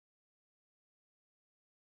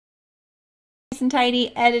nice and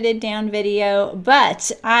tidy, edited down video,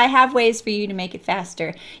 but I have ways for you to make it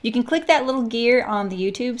faster. You can click that little gear on the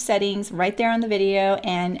YouTube settings right there on the video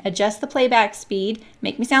and adjust the playback speed,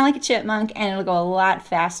 make me sound like a chipmunk, and it'll go a lot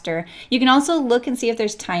faster. You can also look and see if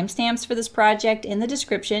there's timestamps for this project in the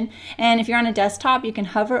description, and if you're on a desktop, you can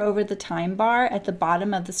hover over the time bar at the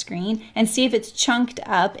bottom of the screen and see if it's chunked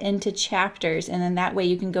up into chapters, and then that way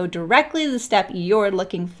you can go directly to the step you're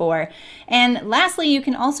looking for. And lastly, you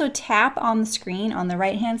can also tap on the screen on the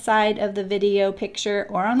right hand side of the video picture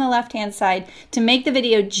or on the left hand side to make the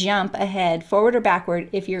video jump ahead, forward or backward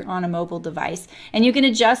if you're on a mobile device. And you can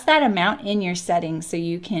adjust that amount in your settings so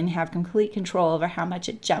you can have complete control over how much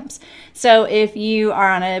it jumps. So if you are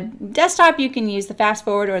on a desktop, you can use the fast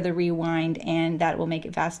forward or the rewind, and that will make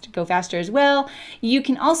it go faster as well. You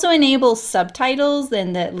can also enable subtitles,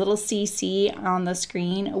 and the little CC on the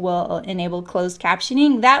screen will enable closed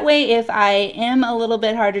captioning. That way, if I am a little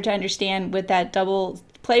bit harder to understand with that double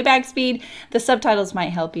playback speed, the subtitles might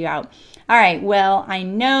help you out. All right, well, I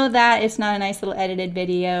know that it's not a nice little edited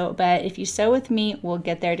video, but if you sew with me, we'll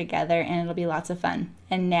get there together and it'll be lots of fun.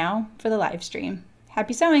 And now for the live stream.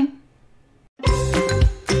 Happy sewing!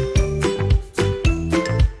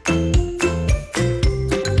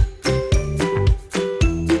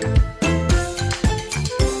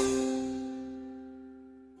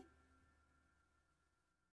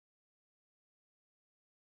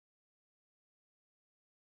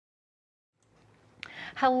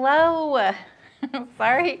 Hello.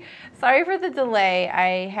 sorry for the delay.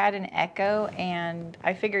 I had an echo and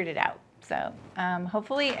I figured it out. So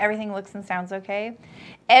hopefully everything looks and sounds okay.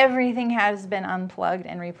 Everything has been unplugged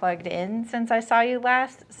and replugged in since I saw you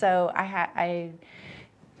last. So I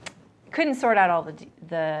couldn't sort out all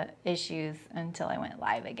the issues until I went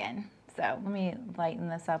live again. So let me lighten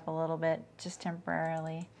this up a little bit just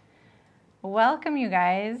temporarily. Welcome, you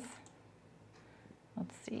guys.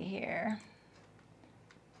 Let's see here.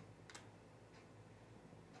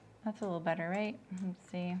 That's a little better, right?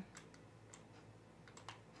 Let's see.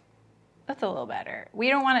 That's a little better. We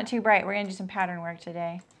don't want it too bright. We're going to do some pattern work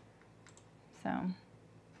today. So.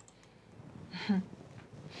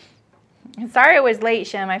 Sorry it was late,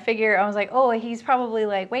 Shem. I was like, oh, he's probably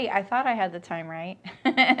like, wait, I thought I had the time right.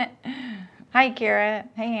 Hi, Kara.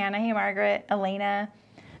 Hey, Hannah. Hey, Margaret. Elena.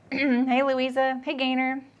 Hey, Louisa. Hey,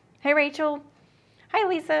 Gaynor. Hey, Rachel. Hi,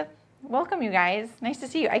 Lisa. Welcome, you guys. Nice to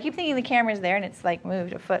see you. I keep thinking the camera's there and it's like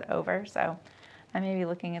moved a foot over, so I may be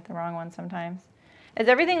looking at the wrong one sometimes. Does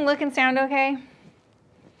everything look and sound okay?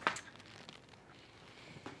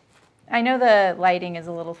 I know the lighting is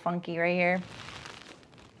a little funky right here.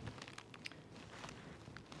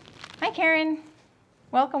 Hi, Karen.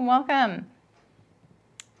 Welcome, welcome.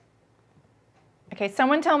 Okay,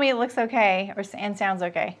 someone tell me it looks okay and sounds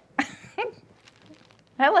okay.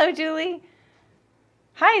 Hello, Julie.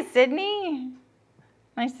 Hi, Sydney.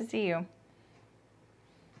 Nice to see you.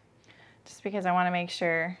 Just because I want to make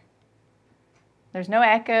sure there's no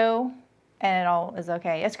echo and it all is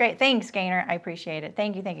okay. That's great. Thanks, Gaynor. I appreciate it.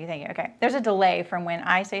 Thank you, thank you, thank you. Okay. There's a delay from when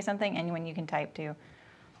I say something and when you can type too.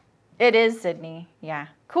 It is Sydney. Yeah.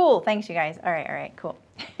 Cool. Thanks, you guys. All right, cool.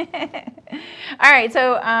 All right,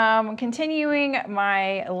 so continuing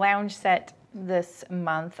my lounge set this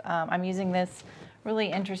month, I'm using this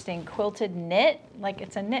really interesting quilted knit. Like,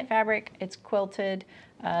 it's a knit fabric, it's quilted,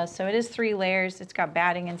 so it is 3 layers. It's got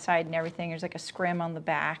batting inside and everything. There's like a scrim on the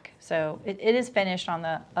back, so it is finished on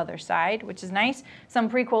the other side, which is nice. Some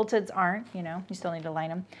pre-quilteds aren't, you know, you still need to line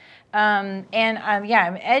them. Yeah,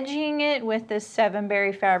 I'm edging it with this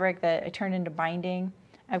 7-berry fabric that I turned into binding.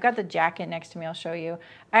 I've got the jacket next to me, I'll show you.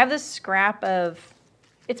 I have this scrap of,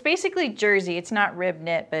 it's basically jersey, it's not rib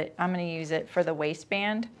knit, but I'm gonna use it for the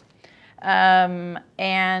waistband.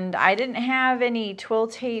 And I didn't have any twill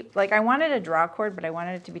tape. Like, I wanted a drawcord, but I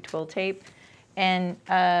wanted it to be twill tape. And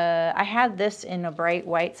I had this in a bright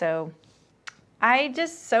white, so I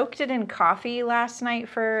just soaked it in coffee last night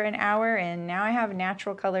for an hour, and now I have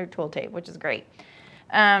natural colored twill tape, which is great.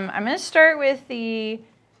 I'm going to start with the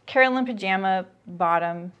Carolyn Pajama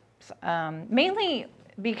bottoms, mainly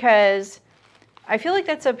because I feel like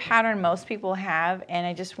that's a pattern most people have, and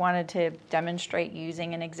I just wanted to demonstrate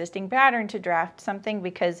using an existing pattern to draft something,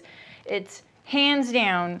 because it's hands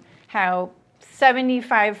down how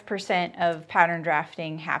 75% of pattern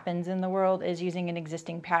drafting happens in the world is using an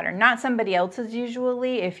existing pattern. Not somebody else's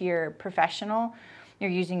usually. If you're professional, you're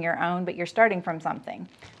using your own, but you're starting from something.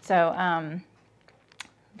 So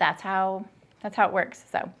that's how it works.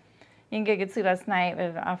 So you can get good sleep last night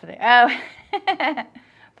off of the, oh,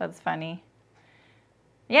 that's funny.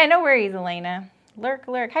 Yeah, no worries, Elena. Lurk.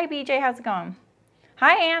 Hi, BJ, how's it going?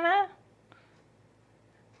 Hi, Anna.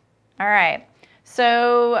 All right,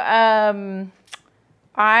 So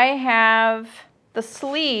I have the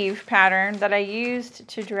sleeve pattern that I used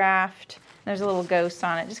to draft. There's a little ghost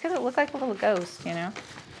on it, just because it looked like a little ghost, you know.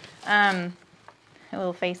 A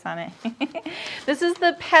little face on it. This is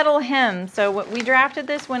the petal hem. So we drafted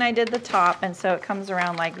this when I did the top, and so it comes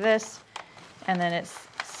around like this, and then it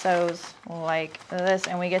sews like this,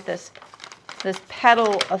 and we get this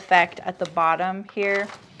petal effect at the bottom here.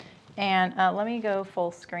 And let me go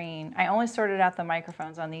full screen. I only sorted out the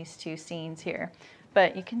microphones on these two scenes here,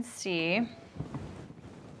 but you can see.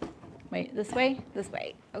 Wait, this way? This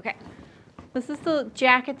way. Okay. This is the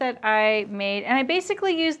jacket that I made, and I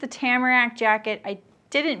basically used the tamarack jacket. I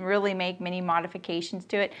didn't really make many modifications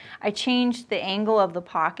to it. I changed the angle of the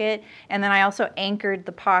pocket, and then I also anchored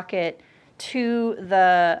the pocket to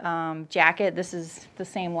the jacket. This is the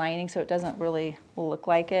same lining, so it doesn't really look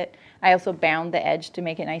like it. I also bound the edge to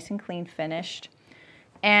make it nice and clean finished.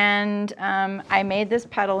 And I made this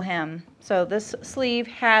petal hem. So this sleeve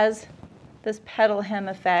has this petal hem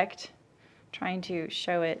effect. I'm trying to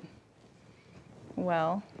show it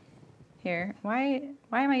well here. Why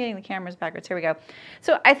am I getting the cameras backwards? Here we go.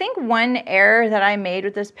 So I think one error that I made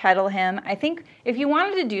with this petal hem, I think if you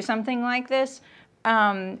wanted to do something like this,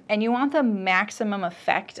 and you want the maximum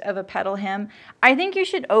effect of a petal hem, I think you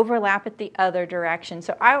should overlap it the other direction.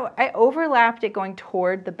 So I overlapped it going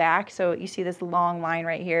toward the back. So you see this long line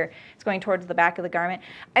right here. It's going towards the back of the garment.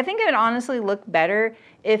 I think it would honestly look better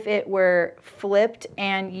if it were flipped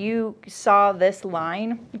and you saw this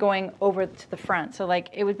line going over to the front. So like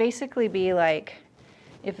it would basically be like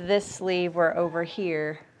if this sleeve were over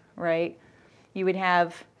here, right? You would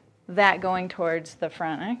have that going towards the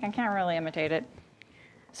front. I can't really imitate it.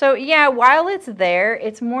 So yeah, while it's there,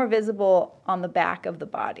 it's more visible on the back of the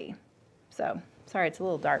body. So, sorry, it's a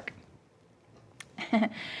little dark.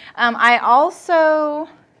 I also,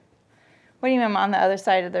 what do you mean I'm on the other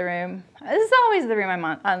side of the room? This is always the room I'm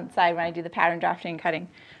on the side when I do the pattern drafting and cutting.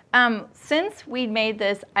 Since we made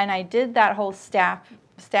this and I did that whole snap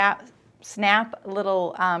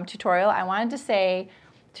little tutorial, I wanted to say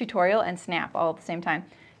tutorial and snap all at the same time.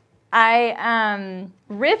 I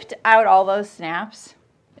ripped out all those snaps,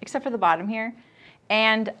 except for the bottom here,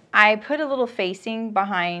 and I put a little facing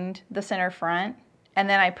behind the center front, and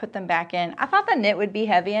then I put them back in. I thought the knit would be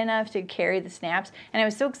heavy enough to carry the snaps, and I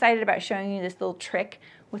was so excited about showing you this little trick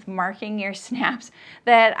with marking your snaps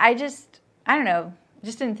that I don't know,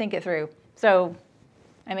 just didn't think it through. So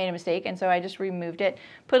I made a mistake, and so I just removed it,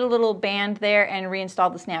 put a little band there, and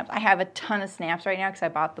reinstalled the snaps. I have a ton of snaps right now because I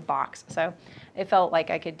bought the box, so it felt like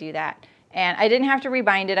I could do that. And I didn't have to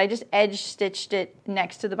rebind it. I just edge stitched it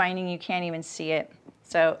next to the binding. You can't even see it.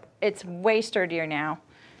 So it's way sturdier now.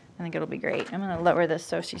 I think it'll be great. I'm going to lower this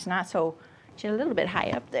so she's a little bit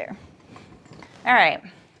high up there. All right.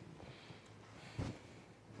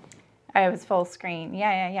 I was full screen.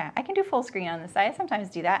 Yeah. I can do full screen on this side. I sometimes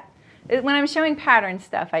do that. When I'm showing pattern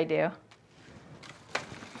stuff, I do.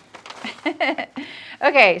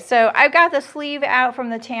 Okay, so I've got the sleeve out from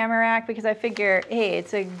the tamarack because I figure, hey,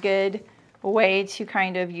 it's a good way to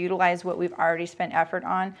kind of utilize what we've already spent effort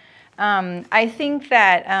on. I think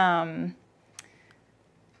that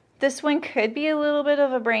this one could be a little bit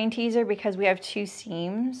of a brain teaser because we have two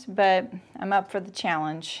seams, but I'm up for the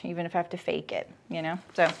challenge, even if I have to fake it, you know?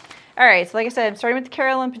 So, all right, so like I said, I'm starting with the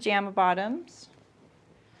Carolyn Pajama bottoms.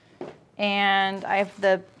 And I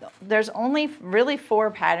have there's only really 4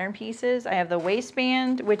 pattern pieces. I have the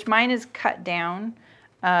waistband, which mine is cut down,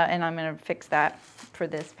 and I'm gonna fix that for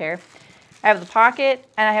this pair. I have the pocket,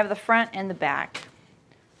 and I have the front and the back.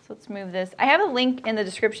 So let's move this. I have a link in the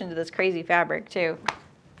description to this crazy fabric too.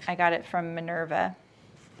 I got it from Minerva.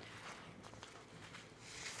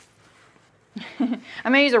 I'm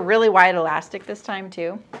gonna use a really wide elastic this time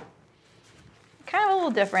too. Kind of a little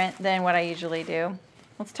different than what I usually do.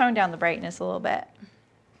 Let's tone down the brightness a little bit.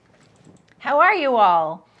 How are you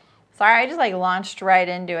all? Sorry, I just like launched right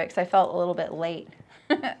into it because I felt a little bit late.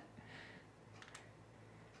 What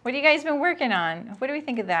have you guys been working on? What do we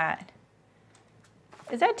think of that?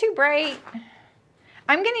 Is that too bright?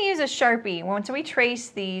 I'm going to use a Sharpie. Once we trace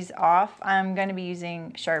these off, I'm going to be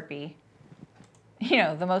using Sharpie. You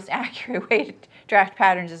know, the most accurate way to draft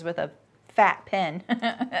patterns is with a fat pen.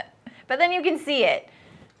 But then you can see it.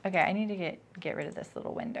 Okay, I need to get rid of this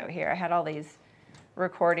little window here. I had all these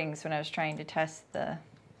recordings when I was trying to test the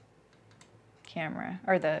camera,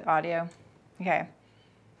 or the audio. Okay.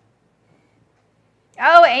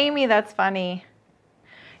 Oh, Amy, that's funny.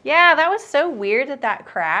 Yeah, that was so weird that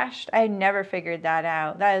crashed. I never figured that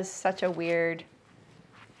out. That is such a weird...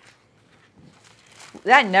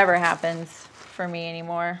 That never happens for me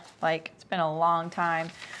anymore. Like, it's been a long time.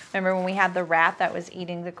 Remember when we had the rat that was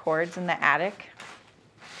eating the cords in the attic?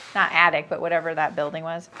 Not attic, but whatever that building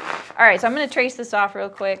was. All right, so I'm going to trace this off real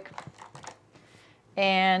quick.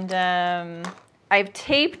 And I've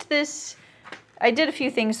taped this. I did a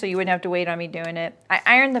few things so you wouldn't have to wait on me doing it. I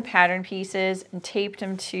ironed the pattern pieces and taped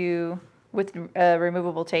them with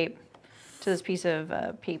removable tape to this piece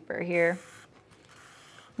of paper here.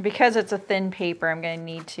 Because it's a thin paper, I'm going to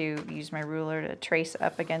need to use my ruler to trace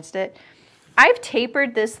up against it. I've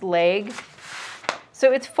tapered this leg,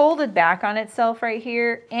 so it's folded back on itself right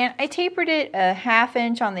here, and I tapered it a 1/2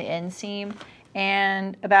 inch on the inseam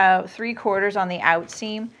and about 3/4 on the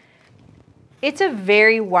outseam. It's a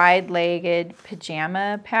very wide-legged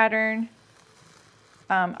pajama pattern.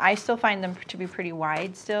 I still find them to be pretty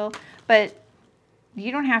wide still, but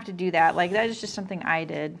you don't have to do that. Like, that is just something I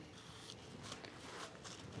did.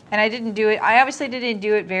 And I didn't do it, I obviously didn't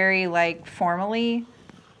do it very, like, formally.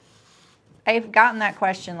 I've gotten that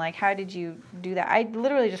question, like, how did you do that? I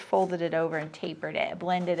literally just folded it over and tapered it,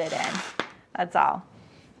 blended it in. That's all.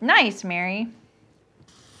 Nice, Mary.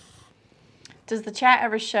 Does the chat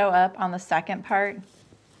ever show up on the second part?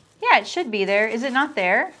 Yeah, it should be there. Is it not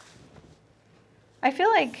there? I feel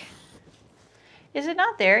like, is it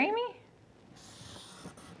not there, Amy?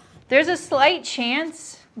 There's a slight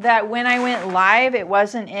chance that when I went live, it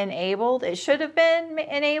wasn't enabled. It should have been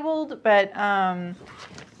enabled, but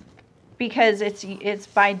because it's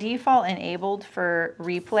by default enabled for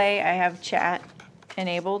replay, I have chat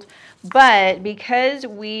enabled. But because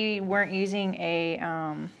we weren't using a,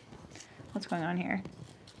 what's going on here?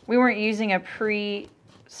 We weren't using a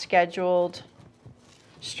pre-scheduled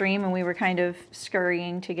stream and we were kind of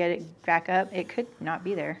scurrying to get it back up, it could not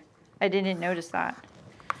be there. I didn't notice that.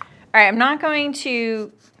 All right, I'm not going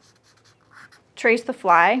to trace the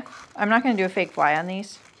fly. I'm not going to do a fake fly on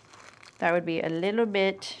these. That would be a little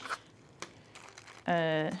bit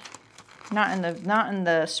not in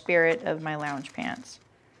the spirit of my lounge pants.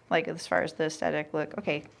 Like as far as the aesthetic look.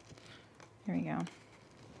 Okay, here we go.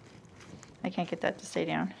 I can't get that to stay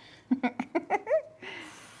down.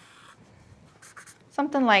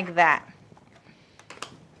 Something like that.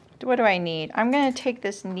 What do I need? I'm going to take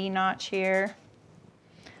this knee notch here.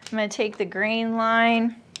 I'm going to take the grain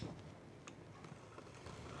line.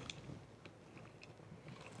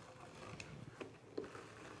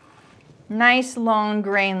 Nice long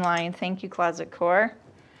grain line. Thank you, Closet Core.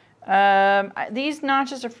 These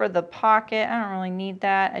notches are for the pocket. I don't really need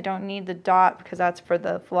that. I don't need the dot because that's for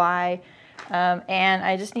the fly. And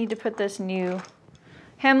I just need to put this new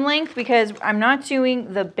hem length because I'm not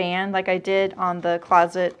doing the band like I did on the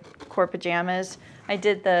Closet Core pajamas. I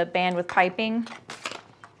did the band with piping,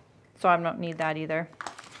 so I don't need that either.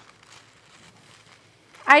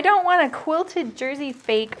 I don't want a quilted jersey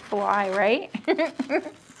fake fly, right?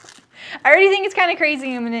 I already think it's kind of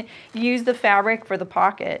crazy I'm going to use the fabric for the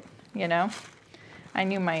pocket, you know? I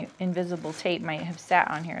knew my invisible tape might have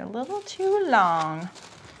sat on here a little too long.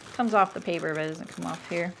 Comes off the paper, but it doesn't come off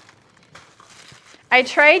here. I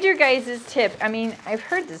tried your guys' tip. I mean, I've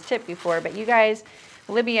heard this tip before, but you guys,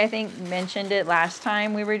 Libby, I think, mentioned it last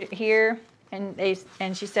time we were here, and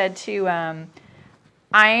she said to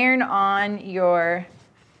iron on your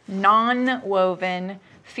non-woven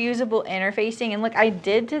fusible interfacing. And look, I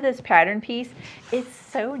did to this pattern piece. It's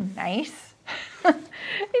so nice.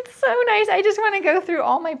 It's so nice. I just want to go through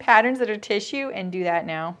all my patterns that are tissue and do that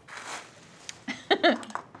now.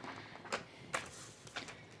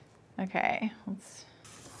 Okay,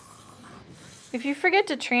 if you forget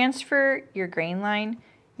to transfer your grain line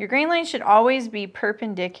should always be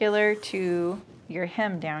perpendicular to your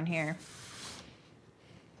hem down here.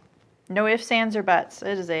 No ifs, ands, or buts.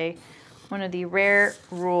 It is one of the rare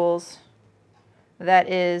rules that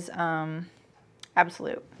is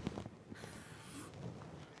absolute.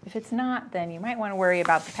 If it's not, then you might want to worry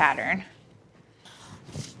about the pattern.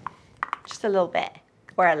 Just a little bit,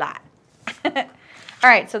 or a lot. All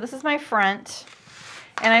right, so this is my front,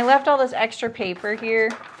 and I left all this extra paper here.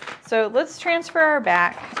 So let's transfer our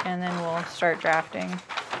back, and then we'll start drafting.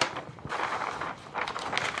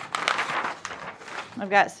 I've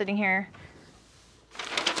got it sitting here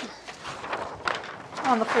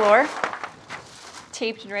on the floor,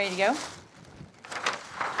 taped and ready to go.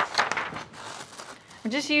 I'm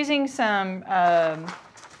just using some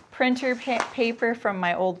printer paper from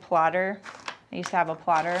my old plotter. I used to have a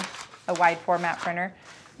plotter, a wide format printer,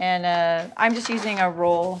 and I'm just using a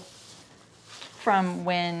roll from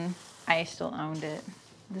when I still owned it.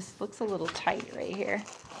 This looks a little tight right here.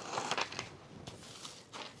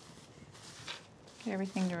 Get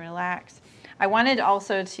everything to relax. I wanted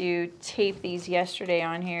also to tape these yesterday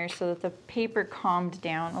on here so that the paper calmed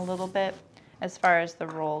down a little bit as far as the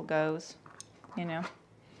roll goes, you know.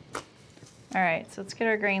 All right, so let's get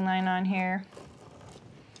our grain line on here.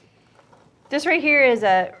 This right here is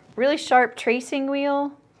a really sharp tracing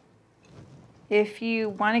wheel. If you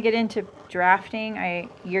want to get into drafting,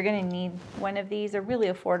 you're going to need one of these. They're really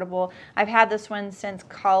affordable. I've had this one since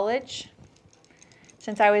college,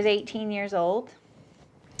 since I was 18 years old.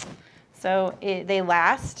 So they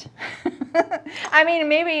last. I mean,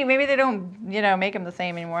 maybe they don't, you know, make them the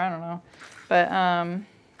same anymore. I don't know. But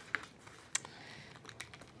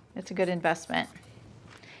it's a good investment.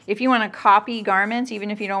 If you want to copy garments,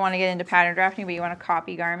 even if you don't want to get into pattern drafting, but you want to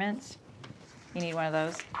copy garments, you need one of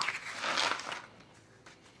those.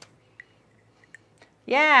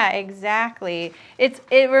 Yeah, exactly. It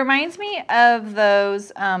reminds me of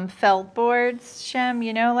those felt boards, Shem,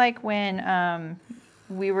 you know, like when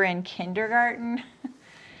we were in kindergarten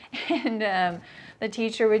and the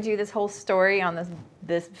teacher would do this whole story on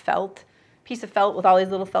this piece of felt with all these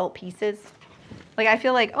little felt pieces. Like, I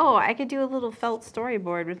feel like, oh, I could do a little felt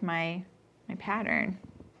storyboard with my pattern,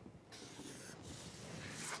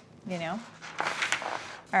 you know?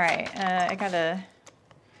 All right, I gotta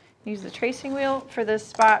use the tracing wheel for this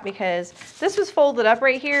spot because this was folded up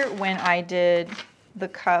right here when I did the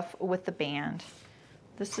cuff with the band.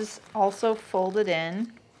 This is also folded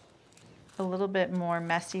in a little bit more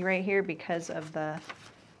messy right here because of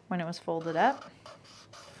when it was folded up.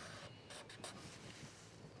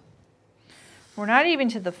 We're not even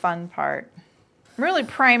to the fun part. I'm really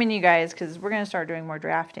priming you guys because we're going to start doing more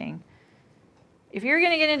drafting. If you're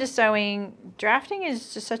going to get into sewing, drafting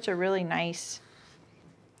is just such a really nice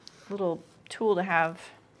little tool to have,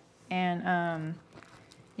 and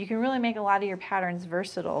you can really make a lot of your patterns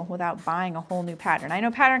versatile without buying a whole new pattern. I know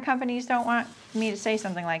pattern companies don't want me to say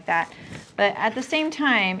something like that, but at the same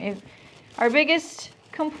time, if our biggest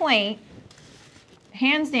complaint,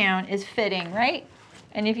 hands down, is fitting, right?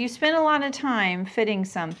 And if you spend a lot of time fitting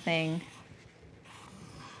something,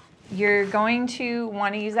 you're going to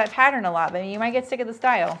want to use that pattern a lot, but you might get sick of the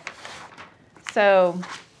style. So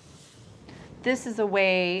this is a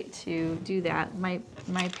way to do that. My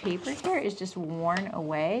paper here is just worn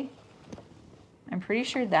away. I'm pretty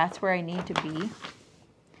sure that's where I need to be.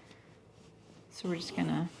 So we're just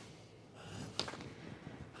gonna...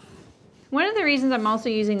 One of the reasons I'm also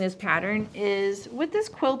using this pattern is with this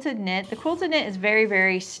quilted knit, the quilted knit is very,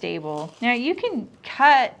 very stable. Now you can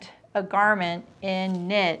cut a garment in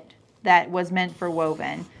knit that was meant for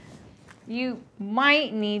woven. You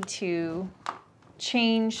might need to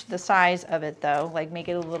change the size of it though, like make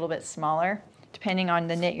it a little bit smaller, depending on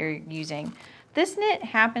the knit you're using. This knit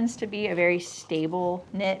happens to be a very stable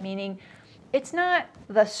knit, meaning it's not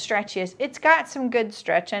the stretchiest. It's got some good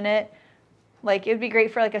stretch in it. Like it would be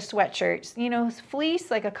great for like a sweatshirt. You know,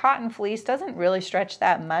 fleece, like a cotton fleece, doesn't really stretch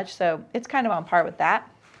that much, so it's kind of on par with that.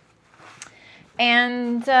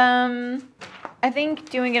 And I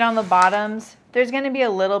think doing it on the bottoms, there's going to be a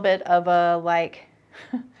little bit of a like,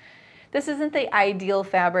 this isn't the ideal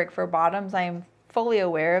fabric for bottoms. I am fully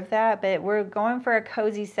aware of that, but we're going for a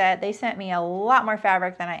cozy set. They sent me a lot more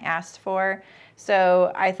fabric than I asked for.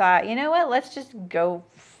 So I thought, you know what, let's just go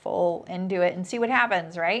full into it and see what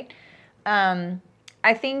happens, right?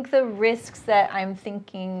 I think the risks that I'm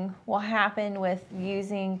thinking will happen with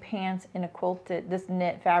using pants in a quilted, this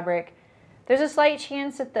knit fabric, there's a slight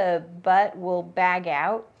chance that the butt will bag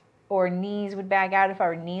out, or knees would bag out if I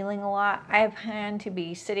were kneeling a lot. I have planned to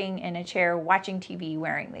be sitting in a chair watching TV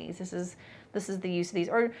wearing these. This is the use of these,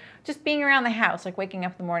 or just being around the house, like waking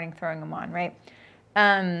up in the morning, throwing them on, right?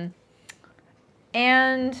 And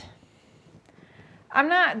I'm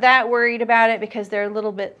not that worried about it because they're a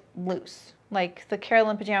little bit loose. Like the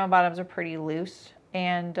Carolyn Pajama bottoms are pretty loose,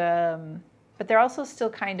 and but they're also still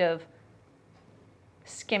kind of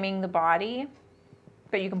skimming the body,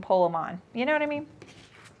 but you can pull them on. You know what I mean?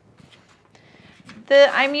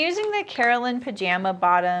 I'm using the Carolyn Pajama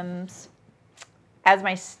bottoms as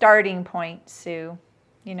my starting point, Sue,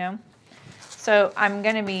 you know? So I'm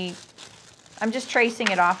just tracing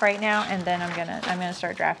it off right now, and then I'm gonna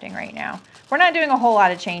start drafting right now. We're not doing a whole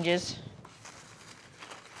lot of changes.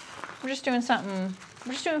 We're just doing something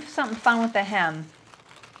fun with the hem.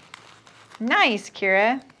 Nice,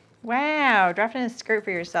 Kira. Wow, drafting a skirt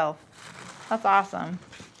for yourself. That's awesome.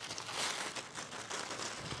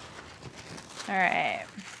 All right.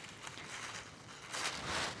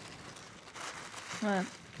 I'm gonna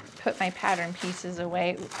put my pattern pieces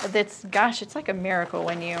away. Gosh, it's like a miracle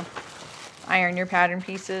when you iron your pattern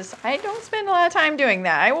pieces. I don't spend a lot of time doing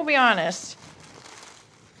that, I will be honest.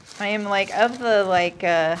 I am like of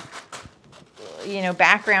the you know,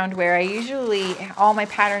 background where I usually, all my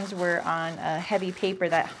patterns were on a heavy paper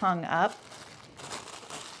that hung up.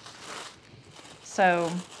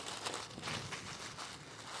 So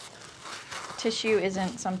tissue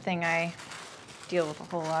isn't something I deal with a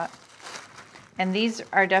whole lot. And these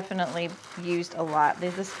are definitely used a lot.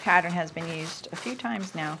 This pattern has been used a few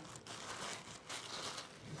times now.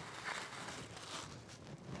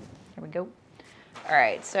 There we go. All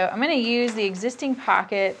right, so I'm going to use the existing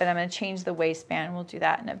pocket, but I'm going to change the waistband. We'll do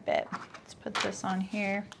that in a bit. Let's put this on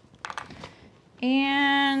here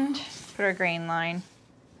and put our grain line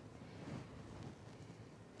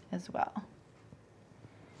as well.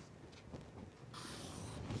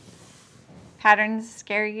 Patterns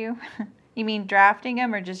scare you? You mean drafting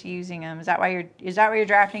them or just using them? Is that why you're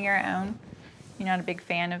drafting your own? You're not a big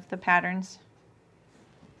fan of the patterns?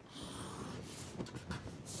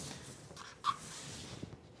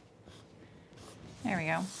 There we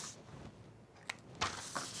go.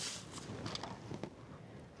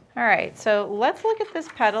 All right, so let's look at this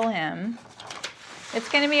petal hem. It's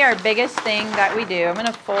going to be our biggest thing that we do. I'm going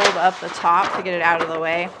to fold up the top to get it out of the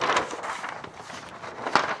way.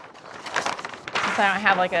 Since I don't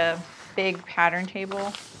have like a big pattern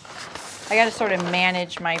table, I got to sort of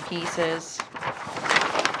manage my pieces.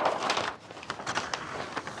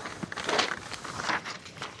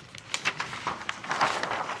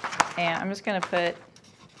 And I'm just going to put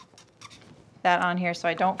that on here so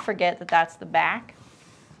I don't forget that that's the back.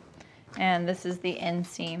 And this is the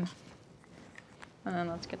inseam. And then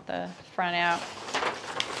let's get the front out.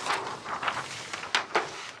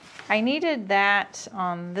 I needed that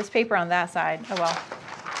on this paper on that side. Oh well.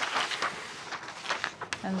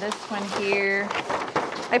 And this one here.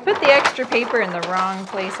 I put the extra paper in the wrong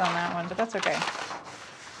place on that one, but that's okay.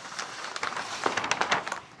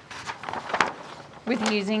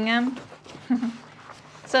 With using them.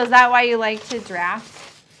 So is that why you like to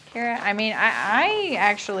draft, Kara? I mean, I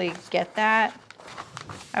actually get that.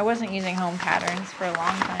 I wasn't using home patterns for a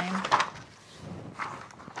long time.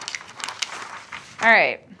 All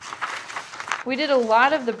right. We did a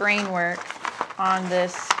lot of the brain work on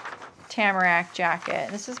this tamarack jacket.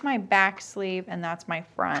 This is my back sleeve and that's my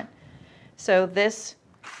front. So this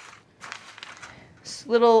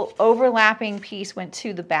little overlapping piece went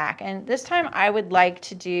to the back, and this time I would like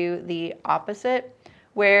to do the opposite,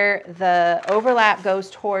 where the overlap goes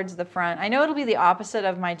towards the front. I know it'll be the opposite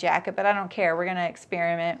of my jacket, but I don't care. We're going to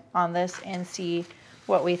experiment on this and see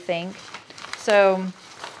what we think. So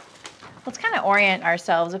let's kind of orient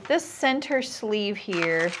ourselves. If this center sleeve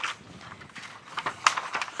here,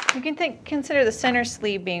 you can consider the center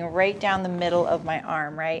sleeve being right down the middle of my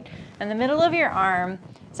arm, right? And the middle of your arm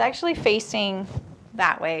is actually facing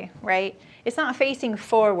that way, right? It's not facing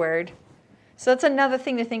forward. So that's another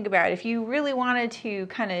thing to think about. If you really wanted to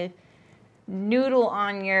kind of noodle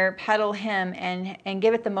on your petal hem and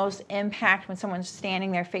give it the most impact when someone's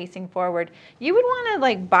standing there facing forward, you would want to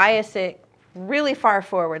like bias it really far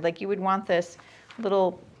forward. Like you would want this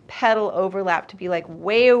little petal overlap to be like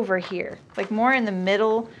way over here, like more in the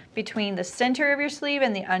middle between the center of your sleeve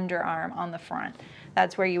and the underarm on the front.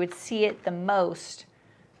 That's where you would see it the most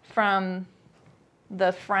from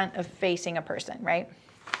the front of facing a person, right?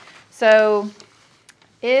 So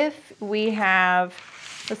if we have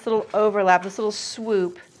this little overlap, this little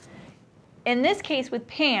swoop, in this case with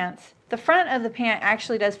pants, the front of the pant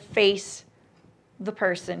actually does face the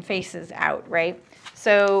person, faces out, right?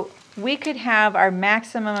 So we could have our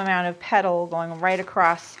maximum amount of petal going right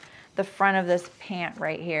across the front of this pant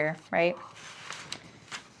right here, right?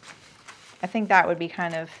 I think that would be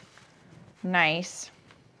kind of nice.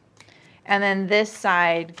 And then this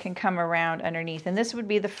side can come around underneath. And this would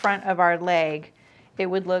be the front of our leg. It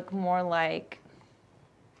would look more like,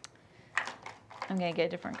 I'm going to get a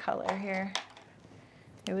different color here.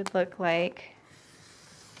 It would look like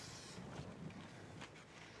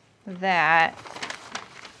that.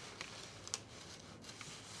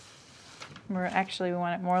 Actually, we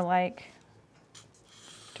want it more like,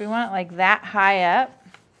 do we want it like that high up?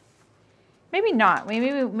 Maybe not.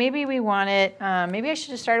 Maybe we want it, maybe I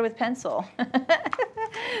should have started with pencil.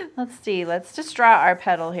 Let's see. Let's just draw our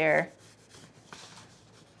petal here.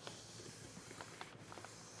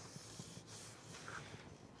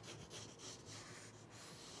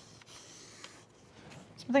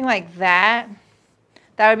 Something like that.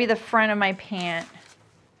 That would be the front of my pant.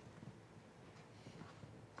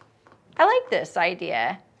 I like this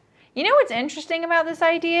idea. You know what's interesting about this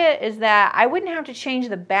idea is that I wouldn't have to change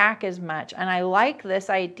the back as much, and I like this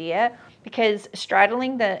idea because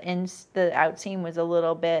straddling the outseam was a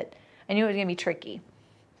little bit, I knew it was going to be tricky.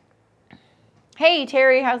 Hey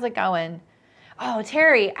Terry, how's it going? Oh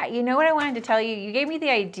Terry, you know what I wanted to tell you? You gave me the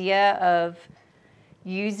idea of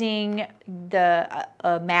using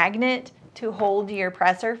a magnet to hold your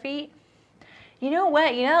presser feet. You know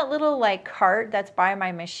what? You know that little like cart that's by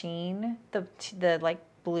my machine, the like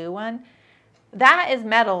blue one? That is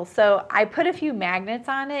metal. So I put a few magnets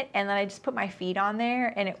on it and then I just put my feet on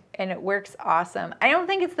there and it works awesome. I don't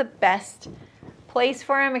think it's the best place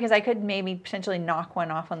for them because I could maybe potentially knock one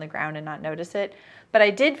off on the ground and not notice it. But I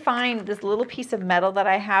did find this little piece of metal that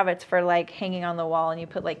I have. It's for like hanging on the wall and you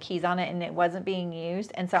put like keys on it and it wasn't being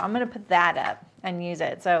used. And so I'm going to put that up and use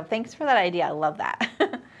it. So thanks for that idea. I love that.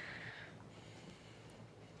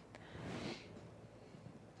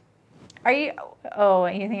 Are you, oh,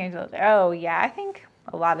 you think oh yeah, I think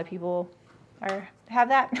a lot of people have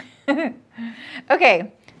that.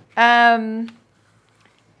 Okay. Yeah,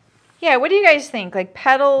 what do you guys think? Like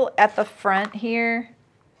petal at the front here.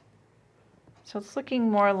 So it's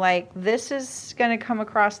looking more like this is going to come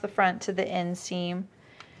across the front to the inseam.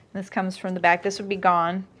 This comes from the back. This would be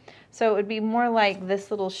gone. So it would be more like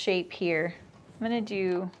this little shape here. I'm going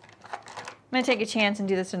to take a chance and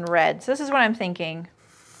do this in red. So this is what I'm thinking.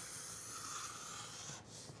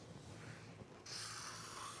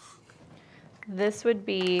 This would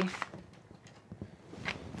be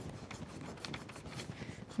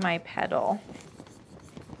my petal.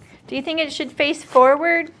 Do you think it should face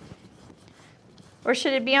forward or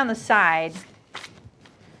should it be on the side?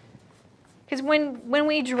 Because when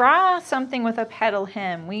we draw something with a petal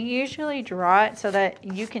hem, we usually draw it so that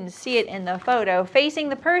you can see it in the photo facing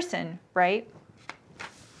the person, right?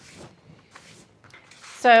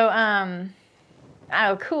 So,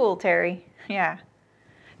 oh, cool, Terry. Yeah.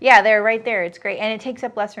 Yeah, they're right there. It's great. And it takes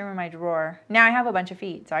up less room in my drawer. Now I have a bunch of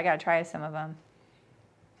feet, so I got to try some of them.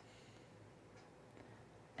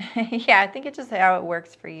 Yeah, I think it's just how it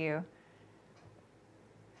works for you.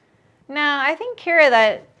 No, I think, Kira,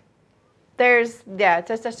 that there's, yeah,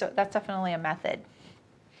 that's definitely a method.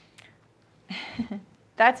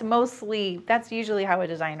 That's usually how a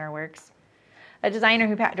designer works. A designer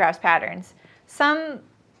who drafts patterns. Some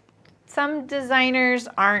designers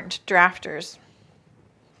aren't drafters.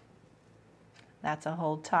 That's a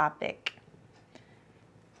whole topic.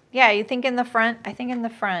 Yeah, you think in the front? I think in the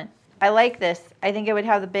front. I like this. I think it would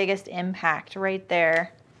have the biggest impact right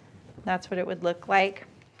there. That's what it would look like.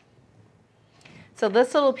 So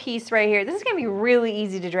this little piece right here, this is going to be really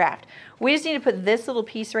easy to draft. We just need to put this little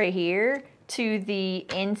piece right here to the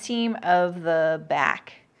inseam of the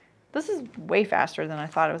back. This is way faster than I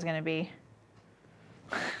thought it was going to be.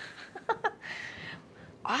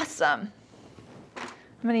 Awesome.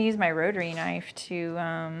 I'm going to use my rotary knife to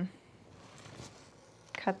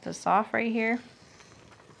cut this off right here,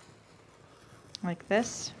 like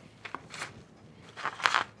this.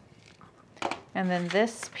 And then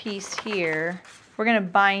this piece here, we're going to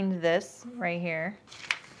bind this right here.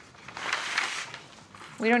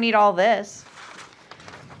 We don't need all this.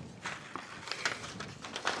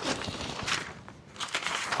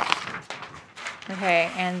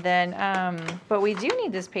 Okay, and then, but we do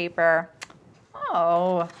need this paper.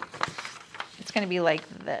 Oh, it's going to be like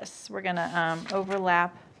this. We're going to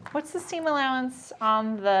overlap. What's the seam allowance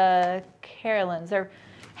on the Carolyns? They're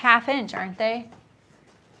 1/2 inch, aren't they?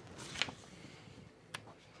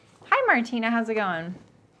 Hi, Martina. How's it going?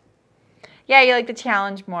 Yeah, you like the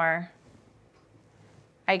challenge more.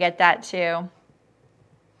 I get that too.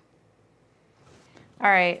 All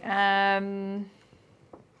right.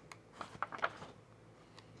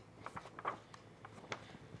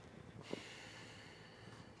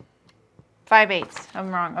 5/8.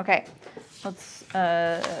 I'm wrong. Okay, let's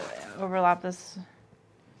overlap this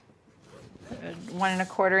 1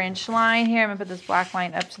 1/4 inch line here. I'm gonna put this black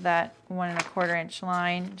line up to that 1 1/4 inch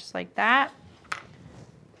line, just like that.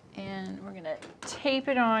 And we're gonna tape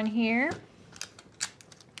it on here.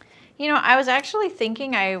 You know, I was actually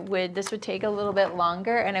thinking this would take a little bit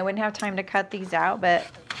longer and I wouldn't have time to cut these out, but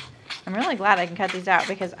I'm really glad I can cut these out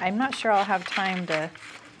because I'm not sure I'll have time to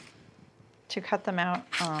cut them out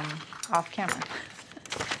off camera.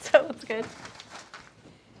 So it's good.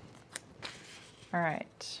 All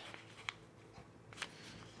right.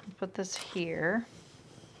 Put this here.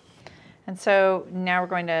 And so now we're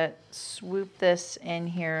going to swoop this in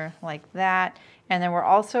here like that. And then we're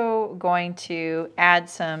also going to add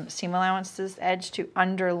some seam allowance to this edge to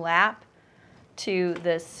underlap to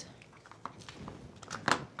this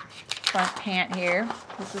front pant here.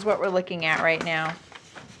 This is what we're looking at right now,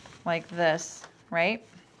 like this, right?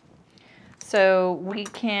 So we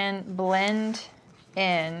can blend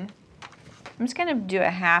in. I'm just gonna do a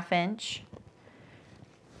 1/2 inch.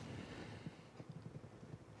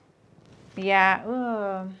 Yeah,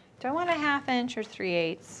 ooh, do I want a 1/2 inch or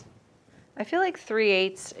 3/8? I feel like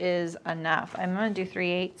 3/8 is enough. I'm gonna do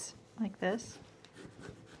 3/8 like this.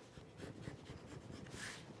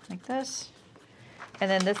 Like this. And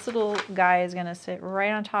then this little guy is gonna sit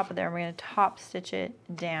right on top of there. We're gonna top stitch it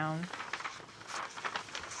down.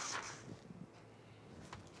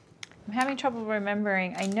 I'm having trouble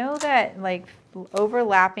remembering. I know that like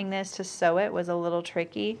overlapping this to sew it was a little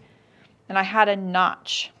tricky, and I had a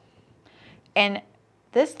notch. And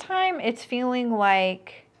this time it's feeling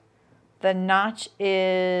like the notch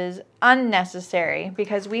is unnecessary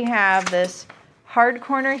because we have this hard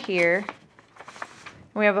corner here.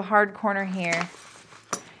 We have a hard corner here.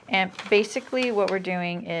 And basically what we're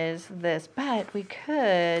doing is this, but we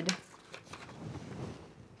could,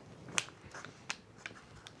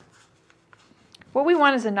 what we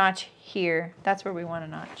want is a notch here. That's where we want a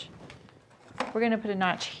notch. We're gonna put a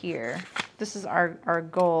notch here. This is our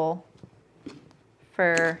goal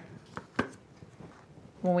for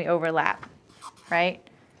when we overlap, right?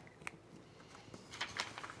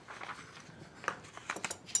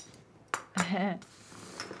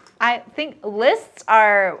 I think lists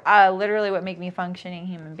are literally what make me a functioning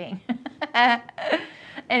human being.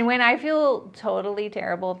 And when I feel totally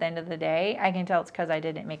terrible at the end of the day, I can tell it's because I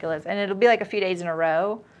didn't make a list. And it'll be like a few days in a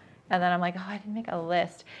row. And then I'm like, oh, I didn't make a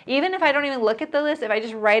list. Even if I don't even look at the list, if I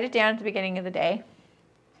just write it down at the beginning of the day.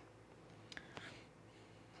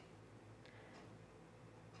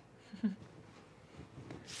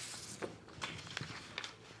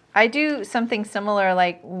 I do something similar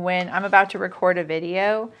like when I'm about to record a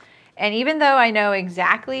video. And even though I know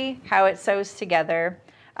exactly how it sews together,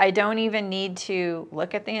 I don't even need to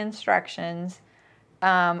look at the instructions.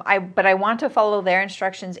 But I want to follow their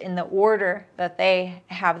instructions in the order that they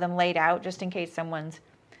have them laid out, just in case someone's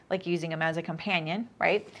like using them as a companion,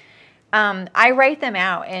 right? I write them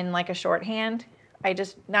out in like a shorthand.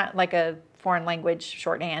 Not like a foreign language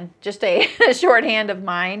shorthand, just a shorthand of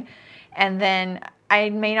mine. And then I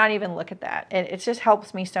may not even look at that. It just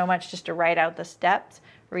helps me so much just to write out the steps,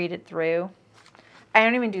 read it through. I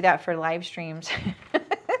don't even do that for live streams.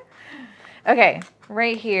 Okay,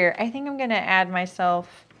 right here, I think I'm gonna add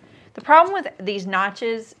myself. The problem with these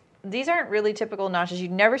notches, these aren't really typical notches.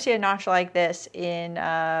 You'd never see a notch like this in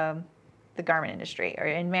the garment industry or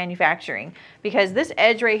in manufacturing, because this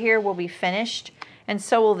edge right here will be finished and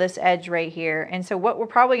so will this edge right here. And so what we're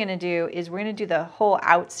probably gonna do is we're gonna do the whole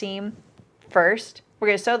outseam first. We're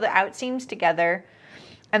gonna sew the outseams together,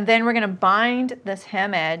 and then we're gonna bind this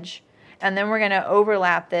hem edge, and then we're gonna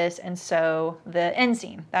overlap this and sew the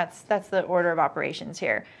inseam. That's the order of operations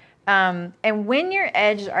here. And when your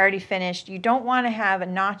edge is already finished, you don't wanna have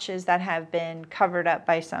notches that have been covered up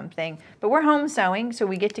by something. But we're home sewing, so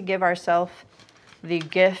we get to give ourselves the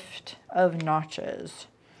gift of notches.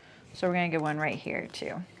 So we're gonna get one right here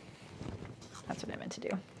too. That's what I meant to do.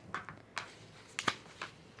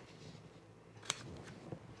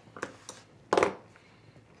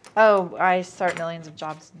 Oh, I start millions of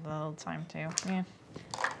jobs all the time too. Yeah.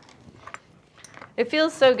 It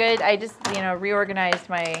feels so good. I just, reorganized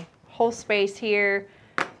my whole space here,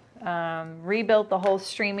 rebuilt the whole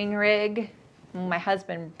streaming rig. My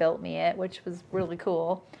husband built me it, which was really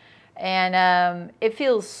cool. And it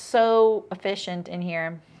feels so efficient in here.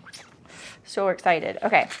 I'm so excited.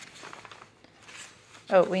 Okay.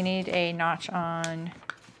 Oh, we need a notch on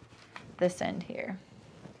this end here.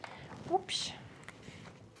 Whoops.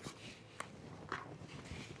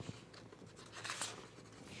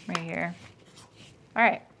 Right here. All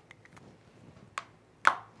right.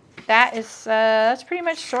 That's pretty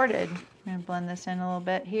much sorted. I'm gonna blend this in a little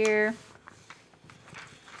bit here.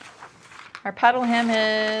 Our petal hem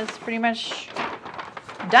is pretty much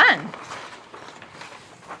done.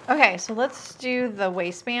 Okay, so let's do the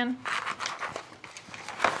waistband.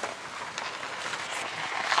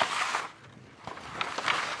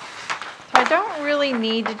 So I don't really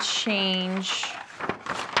need to change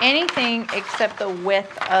anything except the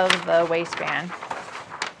width of the waistband.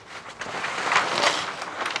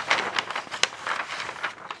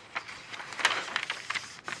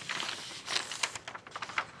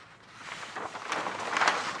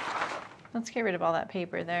 Let's get rid of all that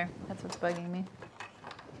paper there. That's what's bugging me.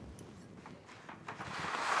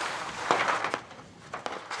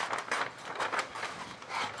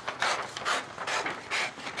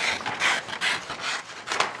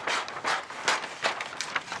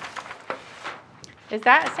 Does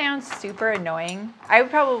that sound super annoying? I would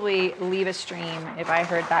probably leave a stream if I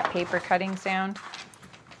heard that paper cutting sound.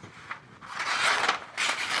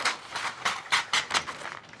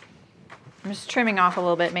 I'm just trimming off a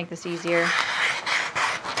little bit, make this easier.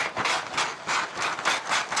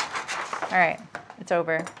 All right, it's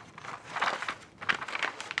over.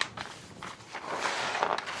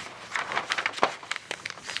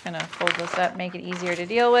 Just gonna fold this up, make it easier to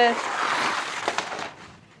deal with.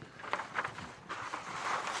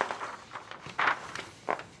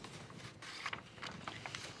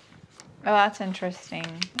 Oh, that's interesting,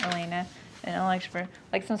 Elena. An intellectual,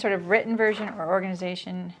 like some sort of written version or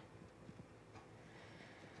organization.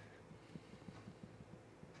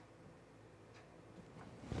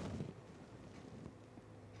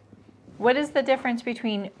 What is the difference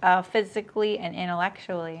between physically and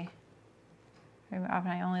intellectually?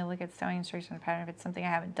 Often I only look at sewing instructions and pattern if it's something I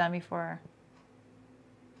haven't done before.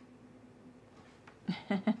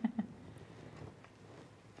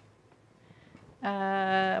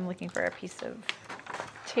 I'm looking for a piece of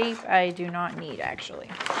tape I do not need, actually.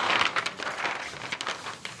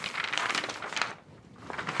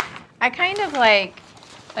 I kind of like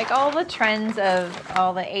all the trends of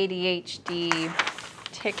all the ADHD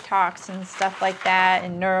TikToks and stuff like that,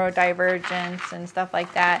 and neurodivergence and stuff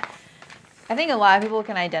like that. I think a lot of people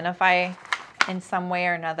can identify in some way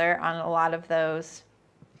or another on a lot of those,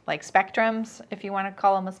 like spectrums, if you want to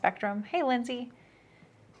call them a spectrum. Hey, Lindsay.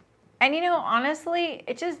 And you know, honestly,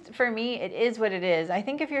 it just, for me, it is what it is. I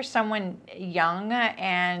think if you're someone young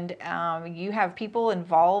and you have people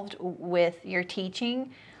involved with your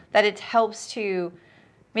teaching, that it helps to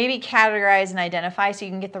maybe categorize and identify so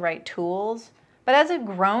you can get the right tools. But as a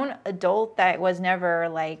grown adult that was never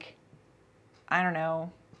like, I don't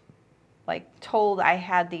know, like told I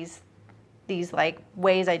had these like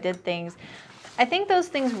ways I did things, I think those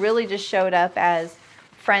things really just showed up as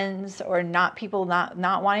friends or not, people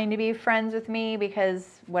not wanting to be friends with me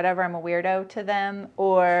because whatever, I'm a weirdo to them,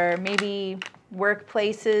 or maybe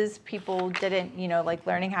workplaces, people didn't, you know, like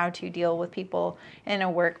learning how to deal with people in a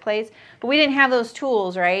workplace, but we didn't have those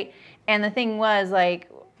tools, right? And the thing was, like,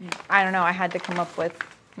 I don't know, I had to come up with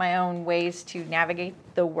my own ways to navigate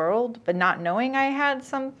the world, but not knowing I had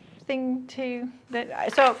something to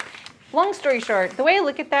that. So long story short, the way I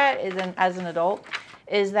look at that is as an adult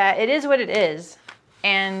is that it is what it is.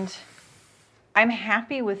 And I'm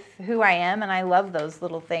happy with who I am, and I love those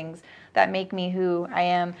little things that make me who I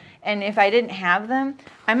am. And if I didn't have them,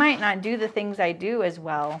 I might not do the things I do as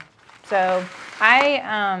well. So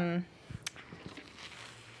I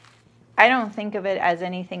don't think of it as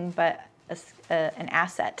anything but an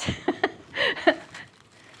asset.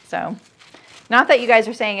 So, not that you guys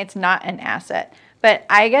are saying it's not an asset, but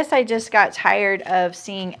I guess I just got tired of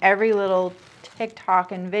seeing every little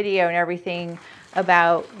TikTok and video and everything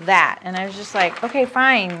about that, and I was just like, okay,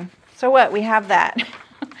 fine, so what, we have that.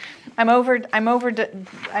 I'm over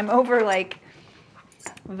like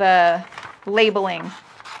the labeling.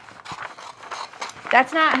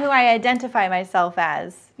 That's not who I identify myself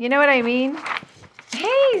as, you know what I mean?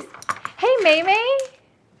 Hey May May,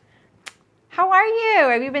 how are you?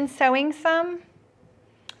 Have you been sewing some?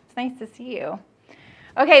 It's nice to see you.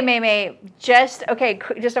 Okay, May May, just I want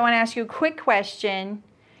to ask you a quick question.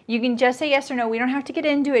 You can just say yes or no. We don't have to get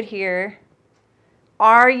into it here.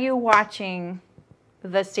 Are you watching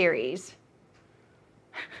the series?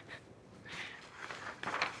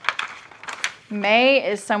 May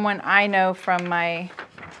is someone I know from my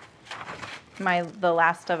The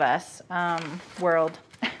Last of Us world.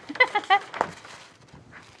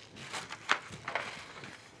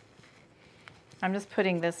 I'm just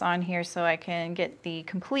putting this on here so I can get the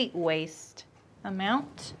complete waist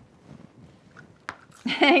amount.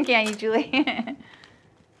 Can you, Julie?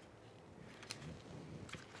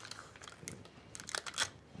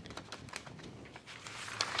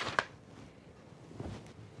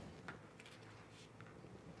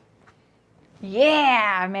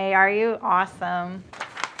 Yeah, May, are you? Awesome.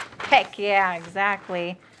 Heck yeah,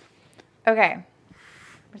 exactly. Okay,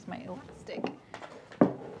 where's my elastic?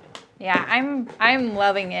 Yeah, I'm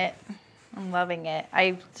loving it. I'm loving it.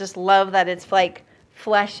 I just love that it's like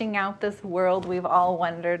fleshing out this world we've all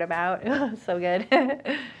wondered about. Oh, so good.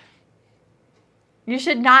 You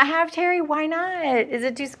should not have Terry. Why not? Is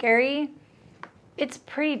it too scary? It's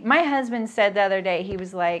pretty. My husband said the other day, he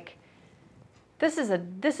was like, this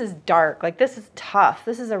is dark. Like, this is tough.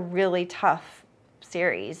 This is a really tough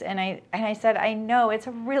series. And I said, I know, it's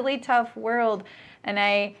a really tough world. And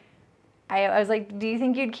I was like, do you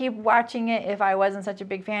think you'd keep watching it if I wasn't such a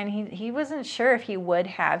big fan? He wasn't sure if he would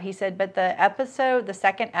have. He said, but the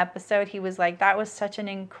second episode, he was like, that was such an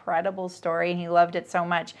incredible story, and he loved it so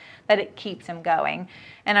much that it keeps him going.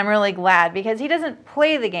 And I'm really glad, because he doesn't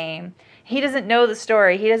play the game. He doesn't know the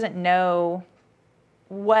story. He doesn't know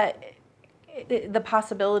what the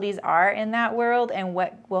possibilities are in that world and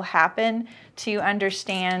what will happen to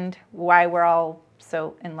understand why we're all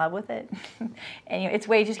so in love with it. Anyway, it's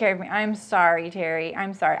way too scary for me. I'm sorry, Terry.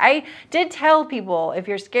 I'm sorry. I did tell people, if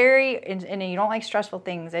you're scary and you don't like stressful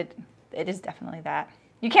things, it is definitely that.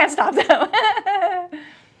 You can't stop though.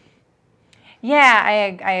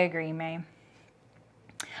 Yeah, I agree, May.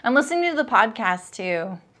 I'm listening to the podcast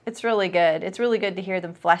too. It's really good. It's really good to hear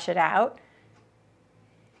them flesh it out.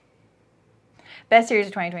 Best series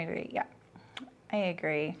of 2023. Yeah, I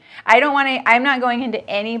agree. I'm not going into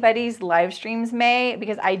anybody's live streams, May,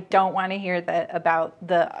 because I don't want to hear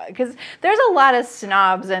because there's a lot of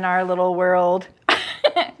snobs in our little world.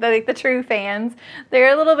 Like the true fans.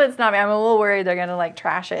 They're a little bit snobby. I'm a little worried they're going to like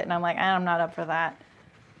trash it. And I'm like, I'm not up for that.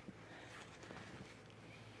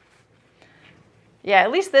 Yeah,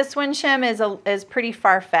 at least this one, Shem, is pretty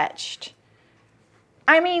far-fetched.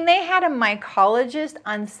 I mean, they had a mycologist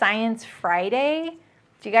on Science Friday.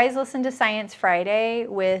 Do you guys listen to Science Friday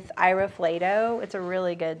with Ira Flato? It's a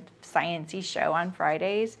really good science-y show on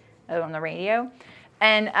Fridays on the radio.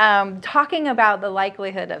 And talking about the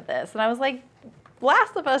likelihood of this. And I was like,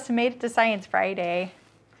 Last of Us made it to Science Friday.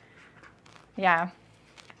 Yeah.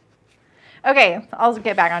 Okay, I'll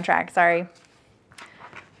get back on track. Sorry.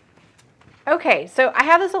 Okay, so I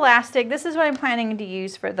have this elastic. This is what I'm planning to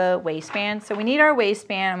use for the waistband. So we need our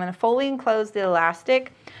waistband. I'm going to fully enclose the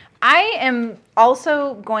elastic. I am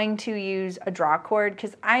also going to use a drawcord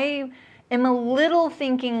because I am a little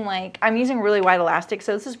thinking like I'm using really wide elastic.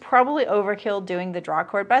 So this is probably overkill doing the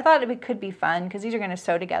drawcord, but I thought it could be fun because these are going to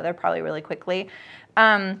sew together probably really quickly.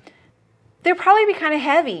 They'll probably be kind of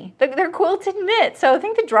heavy. They're quilted knit, so I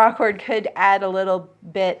think the drawcord could add a little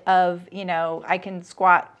bit of, you know, I can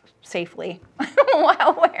squat safely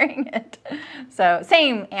while wearing it. So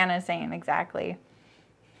same, Anna, same, exactly.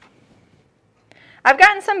 I've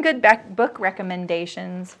gotten some good book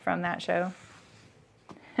recommendations from that show.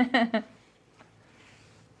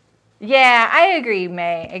 Yeah, I agree,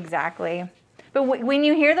 May, exactly. But when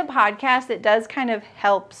you hear the podcast, it does kind of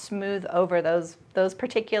help smooth over those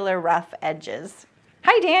particular rough edges.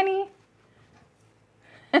 Hi, Danny.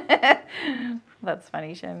 That's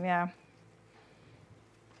funny, Shim, yeah.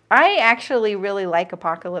 I actually really like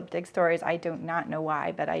apocalyptic stories. I do not know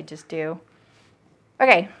why, but I just do.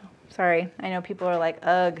 Okay, sorry. I know people are like,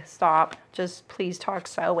 ugh, stop. Just please talk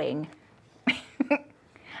sewing.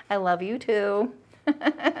 I love you too.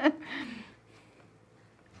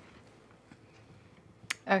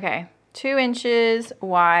 Okay, 2 inches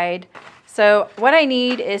wide. So what I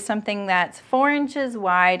need is something that's 4 inches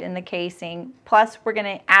wide in the casing, plus we're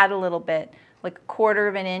gonna add a little bit, like 1/4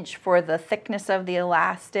 of an inch for the thickness of the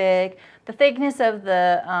elastic. The thickness of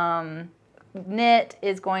the knit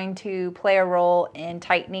is going to play a role in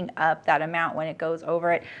tightening up that amount when it goes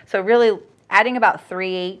over it. So really adding about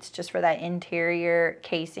 3/8 just for that interior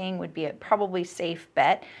casing would be a probably safe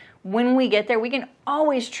bet. When we get there, we can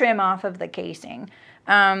always trim off of the casing.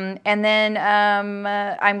 And then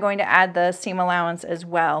I'm going to add the seam allowance as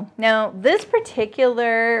well. Now, this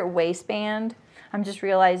particular waistband, I'm just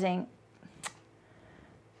realizing,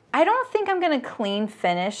 I don't think I'm going to clean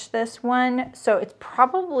finish this one. So it's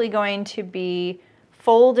probably going to be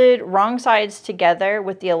folded wrong sides together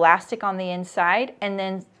with the elastic on the inside and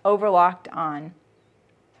then overlocked on.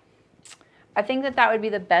 I think that would be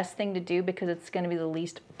the best thing to do because it's going to be the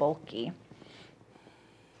least bulky.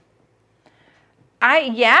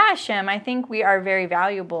 Yeah, Shem, I think we are very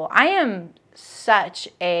valuable. I am such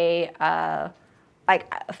a,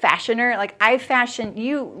 fashioner. Like, I fashion,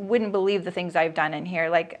 you wouldn't believe the things I've done in here.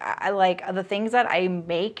 Like, the things that I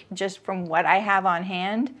make just from what I have on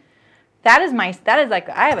hand. That is like,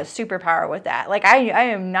 I have a superpower with that. Like, I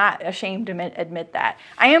am not ashamed to admit that.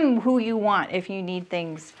 I am who you want if you need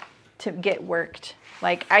things to get worked.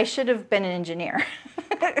 Like, I should have been an engineer.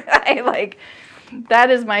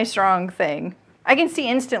 That is my strong thing. I can see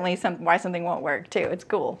instantly why something won't work too. It's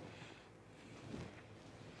cool.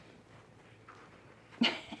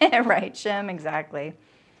 Right, Shem, exactly.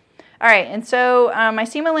 All right, and so my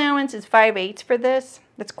seam allowance is 5/8 for this.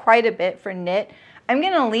 That's quite a bit for knit. I'm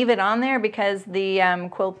gonna leave it on there because the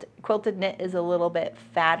quilted knit is a little bit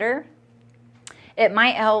fatter. It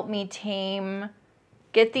might help me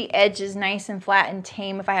get the edges nice and flat and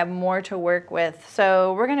tame if I have more to work with.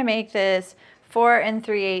 So we're gonna make this 4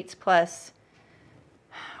 3/8 plus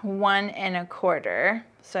 1 1/4,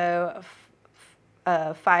 so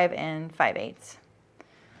 5 5/8.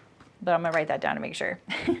 But I'm gonna write that down to make sure.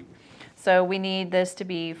 So we need this to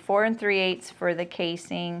be 4 3/8 for the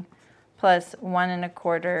casing plus 1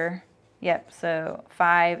 1/4. Yep, so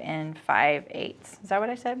 5 5/8. Is that what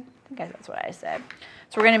I said? I think that's what I said.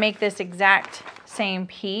 So we're gonna make this exact same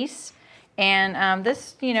piece, and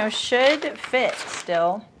this, you know, should fit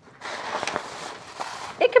still.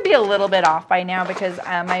 It could be a little bit off by now because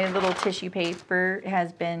my little tissue paper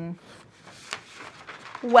has been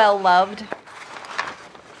well loved,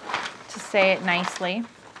 to say it nicely.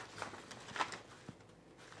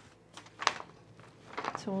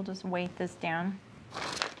 So we'll just weight this down.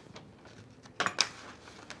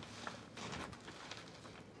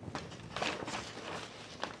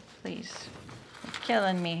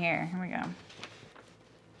 killing me here. Here we go.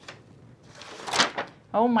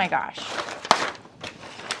 Oh my gosh.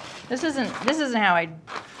 This isn't how I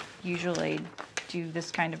usually do this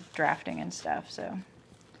kind of drafting and stuff, so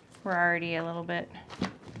we're already a little bit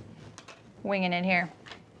winging it here.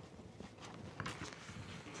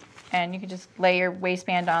 And you can just lay your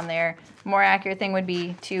waistband on there. More accurate thing would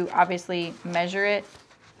be to obviously measure it,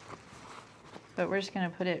 but we're just gonna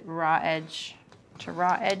put it raw edge to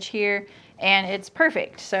raw edge here, and it's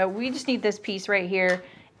perfect. So we just need this piece right here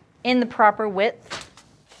in the proper width.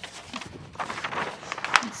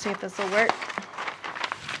 Let's see if this will work.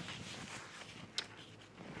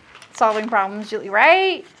 Solving problems, Julie,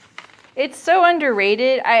 right? It's so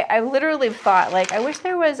underrated. I literally thought, like, I wish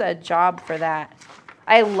there was a job for that.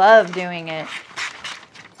 I love doing it.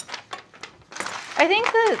 I think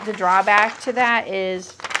the drawback to that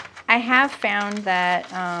is I have found that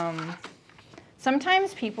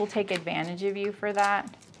sometimes people take advantage of you for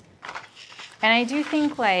that. And I do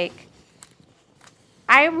think, like,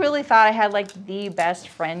 I really thought I had, like, the best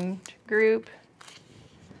friend group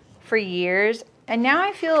for years. And now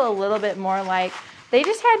I feel a little bit more like they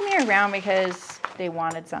just had me around because they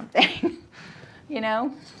wanted something, you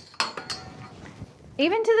know?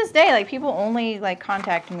 Even to this day, like, people only, like,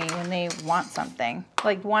 contact me when they want something,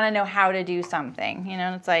 like, want to know how to do something, you know?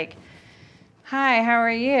 And it's like, hi, how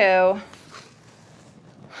are you?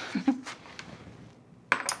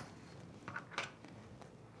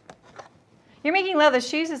 You're making leather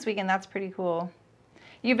shoes this weekend. That's pretty cool.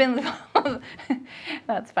 You've been,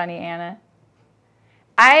 that's funny, Anna.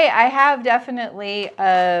 I have definitely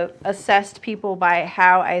assessed people by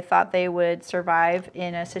how I thought they would survive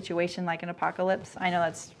in a situation like an apocalypse. I know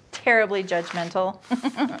that's terribly judgmental.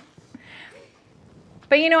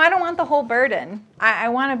 But, you know, I don't want the whole burden. I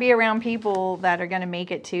want to be around people that are going to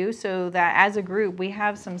make it too, so that as a group we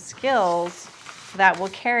have some skills that will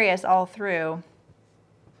carry us all through.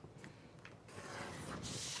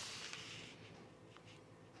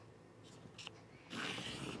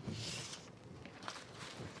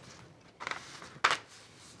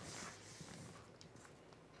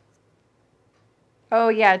 Oh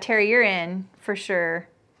yeah, Terry, you're in for sure.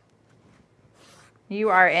 You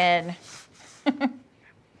are in.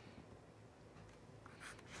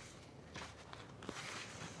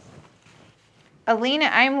 Alina,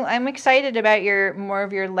 I'm excited about more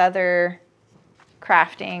of your leather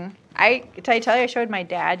crafting. Did I tell you I showed my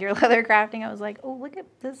dad your leather crafting? I was like, oh, look at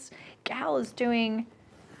this gal is doing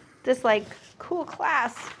this, like, cool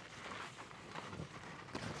class.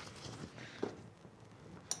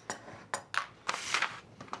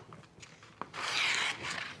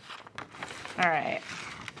 All right.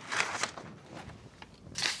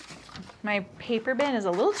 My paper bin is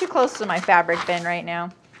a little too close to my fabric bin right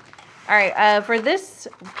now. All right, for this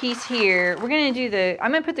piece here, we're gonna do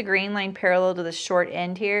I'm gonna put the grain line parallel to the short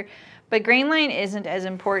end here, but grain line isn't as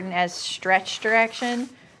important as stretch direction.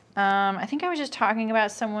 I think I was just talking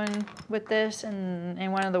about someone with this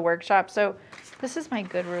in one of the workshops. So this is my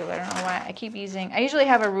good ruler. I don't know why I keep using, I usually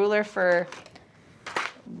have a ruler for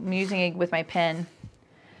using it with my pen.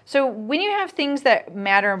 So when you have things that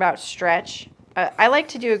matter about stretch, I like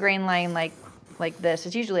to do a grain line like this.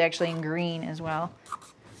 It's usually actually in green as well.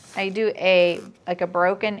 I do like a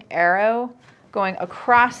broken arrow going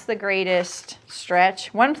across the greatest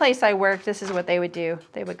stretch. One place I worked, this is what they would do.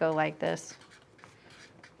 They would go like this.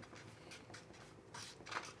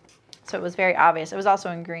 So it was very obvious. It was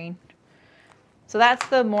also in green. So that's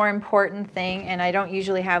the more important thing, and I don't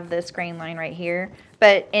usually have this grain line right here.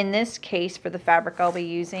 But in this case, for the fabric I'll be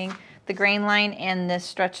using, the grain line and this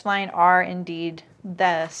stretch line are indeed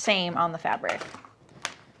the same on the fabric.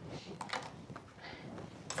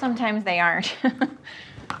 Sometimes they aren't.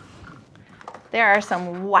 There are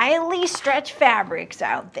some wildly stretched fabrics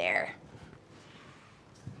out there.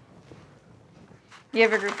 You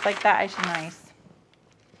have a group like that? It's nice.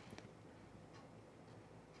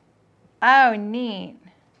 Oh, neat.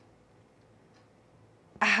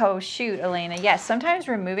 Oh, shoot, Elena. Yes, sometimes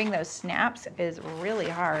removing those snaps is really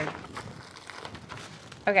hard.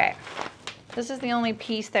 Okay. This is the only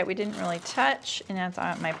piece that we didn't really touch, and that's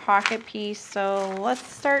on my pocket piece. So let's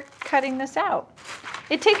start cutting this out.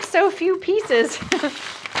 It takes so few pieces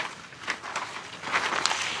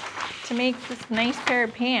to make this nice pair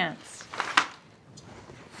of pants.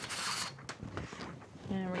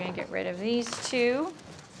 And we're going to get rid of these two.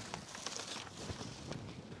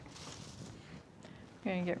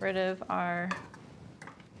 We're going to get rid of our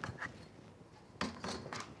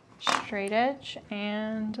straight edge,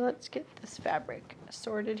 and let's get this fabric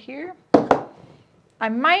sorted here. I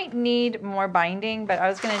might need more binding, but I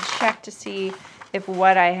was going to check to see if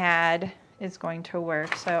what I had is going to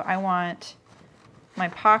work. So I want my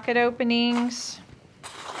pocket openings,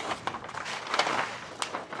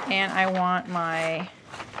 and I want my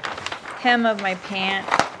hem of my pant.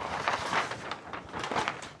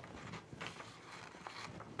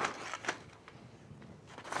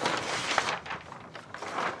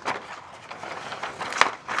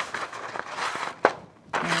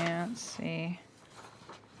 And let's see.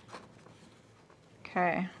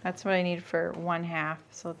 Okay, that's what I need for 1/2.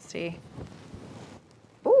 So let's see.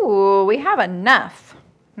 Ooh, we have enough.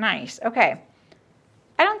 Nice. Okay.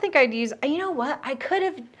 I don't think I'd use, you know what? I could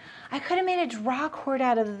have made a drawcord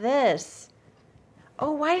out of this.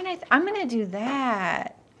 Oh, why didn't I'm going to do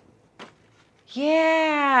that.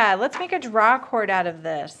 Yeah, let's make a drawcord out of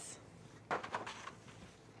this.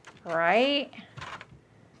 Right?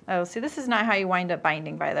 Oh, see, this is not how you wind up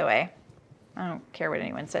binding, by the way. I don't care what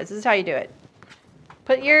anyone says. This is how you do it.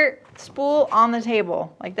 Put your spool on the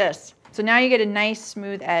table like this. So now you get a nice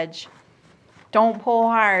smooth edge. Don't pull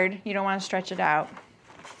hard. You don't want to stretch it out.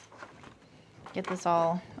 Get this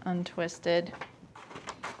all untwisted.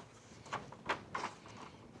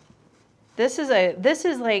 This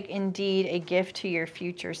is like indeed a gift to your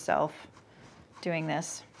future self doing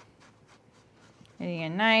this. Getting a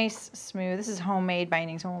nice smooth, this is homemade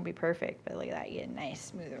binding, so it won't be perfect, but look at that, you get a nice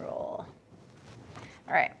smooth roll.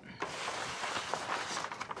 All right.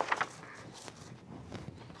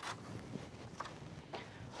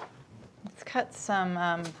 Let's cut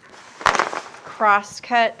some cross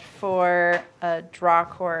cut for a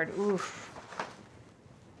drawcord. Oof.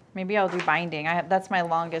 Maybe I'll do binding. That's my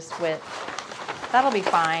longest width. That'll be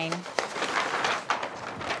fine.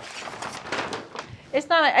 It's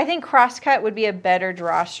not, I think crosscut would be a better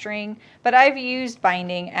drawstring, but I've used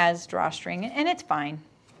binding as drawstring and it's fine.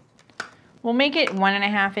 We'll make it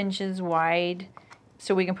 1.5 inches wide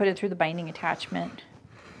so we can put it through the binding attachment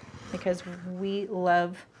because we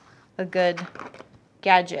love a good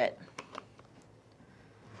gadget.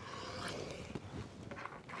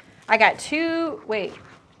 I got three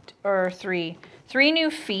new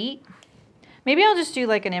feet. Maybe I'll just do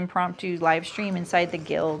like an impromptu live stream inside the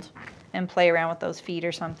guild and play around with those feet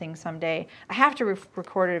or something someday. I have to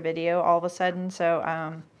record a video all of a sudden, so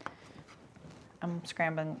I'm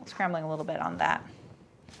scrambling a little bit on that.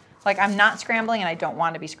 Like I'm not scrambling and I don't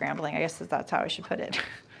want to be scrambling. I guess that's how I should put it.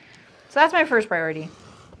 So that's my first priority.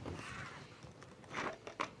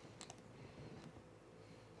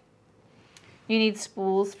 You need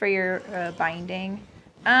spools for your binding.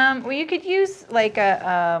 Well, you could use like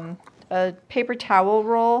a paper towel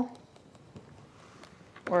roll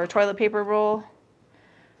or a toilet paper roll.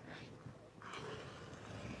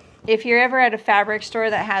 If you're ever at a fabric store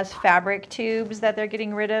that has fabric tubes that they're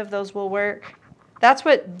getting rid of, those will work. That's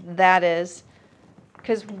what that is.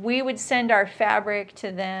 Because we would send our fabric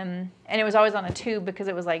to them, and it was always on a tube because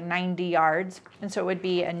it was like 90 yards. And so it would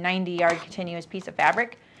be a 90-yard continuous piece of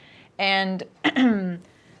fabric. And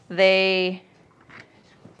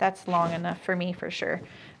that's long enough for me for sure.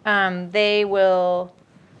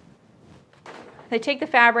 They take the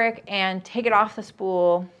fabric and take it off the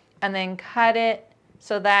spool and then cut it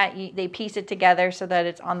so that they piece it together so that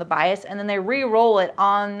it's on the bias, and then they re-roll it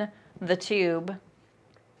on the tube.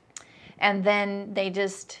 And then they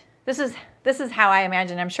just, this is how I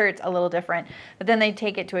imagine, I'm sure it's a little different, but then they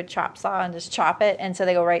take it to a chop saw and just chop it, and so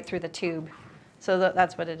they go right through the tube. So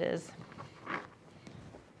that's what it is.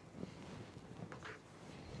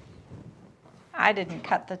 I didn't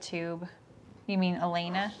cut the tube. You mean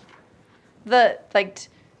Elena? The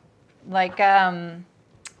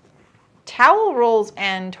towel rolls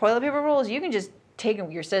and toilet paper rolls, you can just take them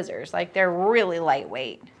with your scissors. Like they're really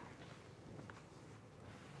lightweight.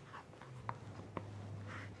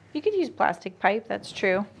 You could use plastic pipe, that's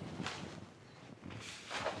true.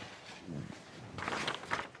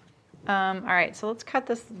 All right, so let's cut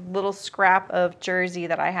this little scrap of jersey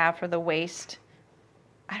that I have for the waist.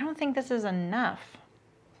 I don't think this is enough.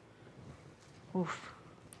 Oof.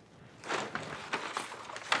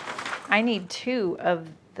 I need 2 of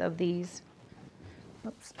these.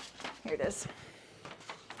 Oops, here it is.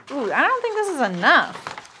 Ooh, I don't think this is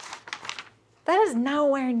enough. That is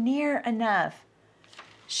nowhere near enough.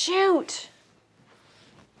 Shoot.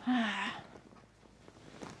 I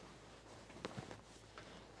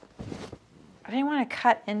didn't want to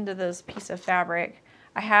cut into this piece of fabric.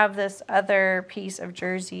 I have this other piece of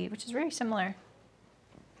jersey, which is very similar.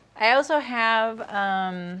 I also have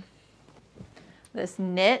this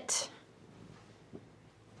knit.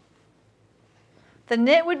 The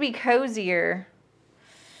knit would be cozier.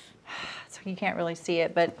 So you can't really see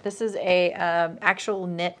it, but this is a actual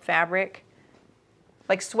knit fabric,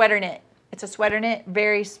 like sweater knit. It's a sweater knit,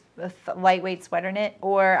 very lightweight sweater knit,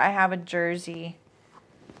 or I have a jersey.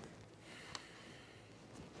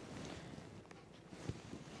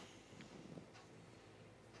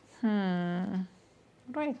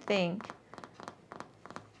 What do I think?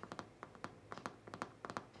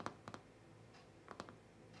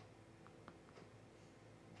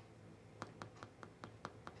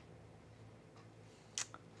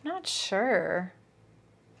 Not sure.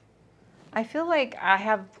 I feel like I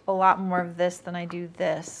have a lot more of this than I do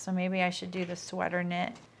this, so maybe I should do the sweater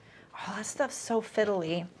knit. Oh, that stuff's so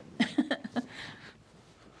fiddly.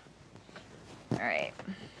 All right.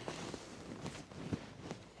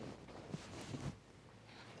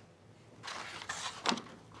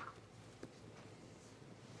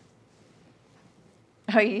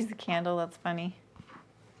 Oh, you use the candle, that's funny.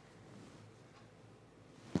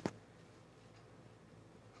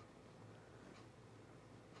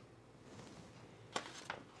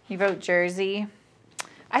 You wrote jersey.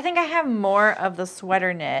 I think I have more of the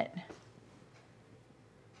sweater knit.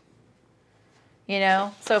 You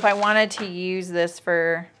know, so if I wanted to use this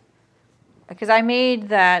for, because I made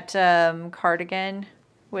that cardigan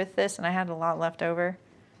with this and I had a lot left over.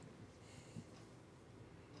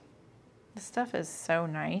 This stuff is so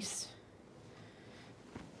nice.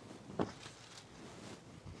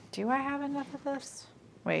 Do I have enough of this?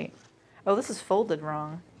 Wait. Oh, this is folded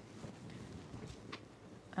wrong.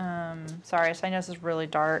 Sorry, so I know this is really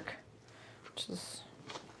dark, which is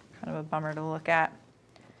kind of a bummer to look at.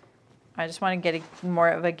 I just want to get more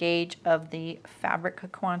of a gauge of the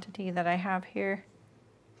fabric quantity that I have here.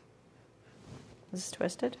 This is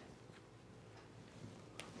twisted.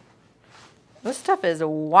 This stuff is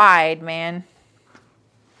wide, man.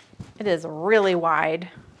 It is really wide.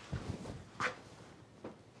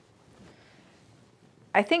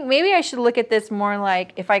 I think maybe I should look at this more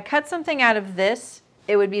like, if I cut something out of this,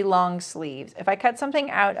 it would be long sleeves. If I cut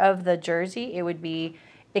something out of the jersey, it could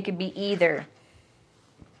be either.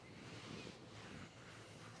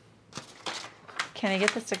 Can I get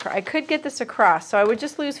this across? I could get this across, so I would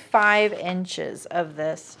just lose 5 inches of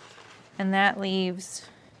this, and that leaves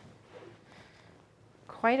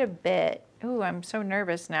quite a bit. Ooh, I'm so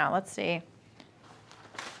nervous now. Let's see.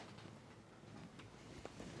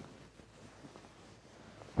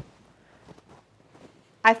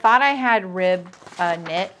 I thought I had rib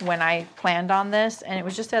knit when I planned on this, and it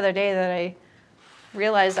was just the other day that I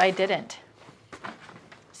realized I didn't.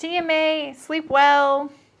 See you, May. Sleep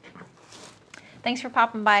well. Thanks for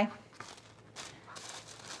popping by.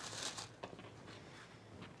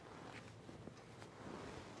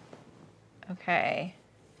 Okay.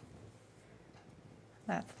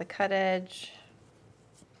 That's the cut edge.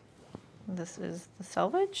 This is the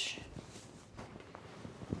selvage.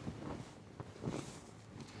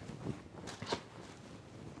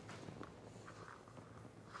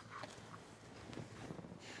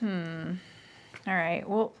 All right,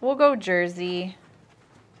 we'll go jersey.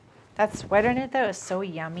 That sweater knit though is so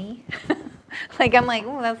yummy. Like I'm like,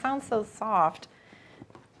 oh, that sounds so soft.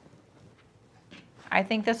 I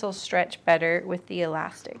think this will stretch better with the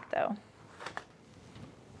elastic though.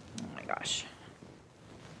 Oh my gosh.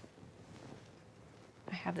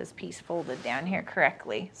 I have this piece folded down here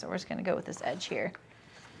correctly, so we're just gonna go with this edge here.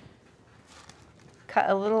 Cut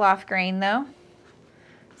a little off grain though.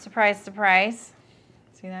 Surprise, surprise.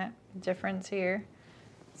 See that difference here?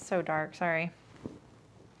 So dark, sorry.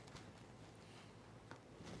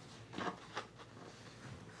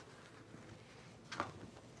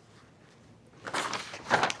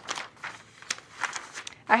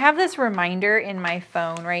 I have this reminder in my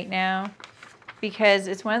phone right now because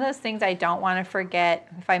it's one of those things I don't want to forget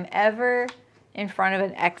if I'm ever in front of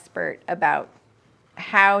an expert about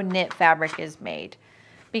how knit fabric is made.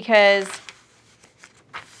 Because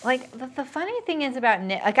like the funny thing is about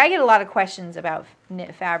knit, like I get a lot of questions about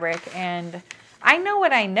knit fabric, and I know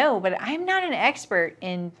what I know, but I'm not an expert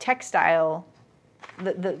in textile,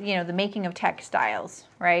 the making of textiles,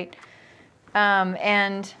 right?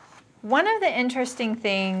 And one of the interesting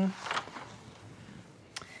things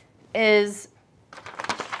is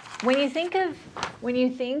when you think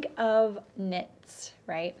of knits,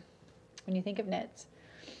 right? When you think of knits,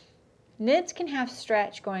 knits can have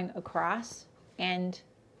stretch going across and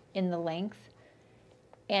in the length,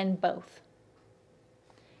 and both.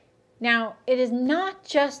 Now, it is not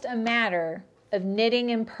just a matter of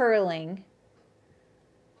knitting and purling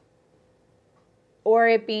or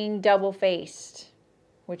it being double-faced,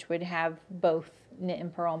 which would have both knit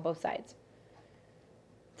and purl on both sides.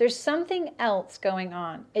 There's something else going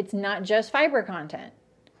on. It's not just fiber content.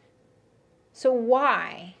 So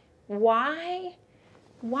why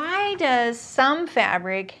why does some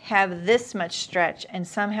fabric have this much stretch and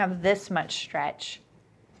some have this much stretch?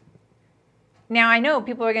 Now I know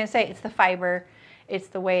people are going to say it's the fiber, it's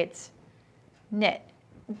the way it's knit,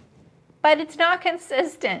 but it's not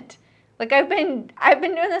consistent. Like I've been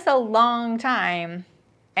doing this a long time,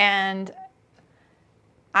 and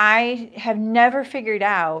I have never figured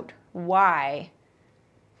out why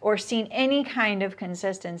or seen any kind of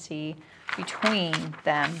consistency between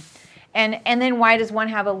them. And then why does one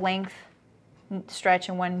have a length stretch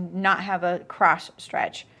and one not have a cross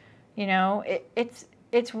stretch? You know,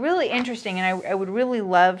 it's really interesting, and I would really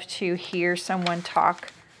love to hear someone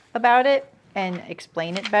talk about it and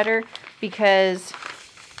explain it better, because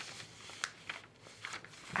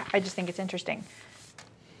I just think it's interesting.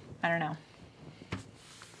 I don't know.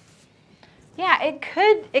 Yeah, it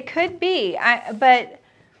could be. But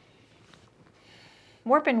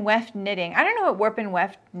warp and weft knitting. I don't know what warp and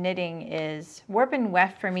weft knitting is. Warp and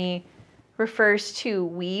weft for me refers to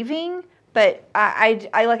weaving, but I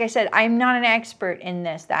like I said, I'm not an expert in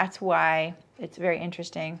this. That's why it's very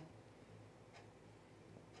interesting.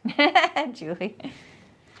 Julie.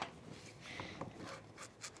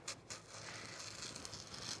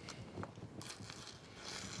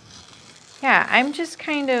 Yeah, I'm just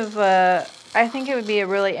kind of, I think it would be a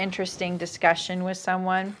really interesting discussion with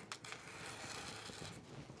someone.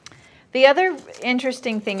 The other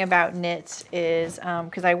interesting thing about knits is,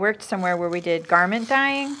 because I worked somewhere where we did garment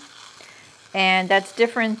dyeing, and that's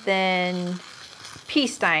different than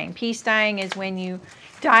piece dyeing. Piece dyeing is when you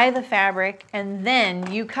dye the fabric and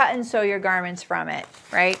then you cut and sew your garments from it,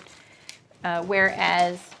 right?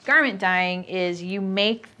 Whereas garment dyeing is you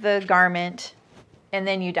make the garment and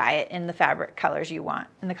then you dye it in the fabric colors you want,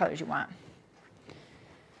 in the colors you want.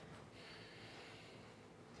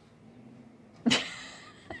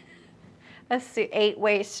 That's the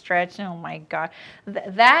 8-way stretch. Oh my God.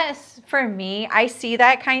 That's, for me, I see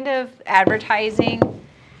that kind of advertising,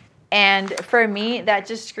 and for me, that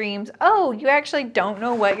just screams, oh, you actually don't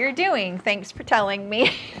know what you're doing. Thanks for telling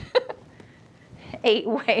me.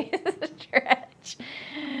 8-way stretch.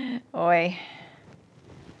 Oi.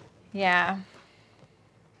 Yeah.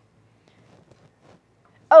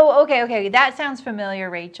 Oh, okay. That sounds familiar,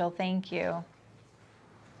 Rachel. Thank you.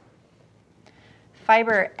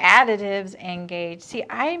 Fiber additives and gauge. See,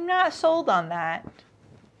 I'm not sold on that.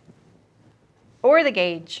 Or the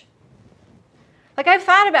gauge. Like, I've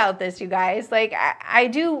thought about this, you guys. Like, I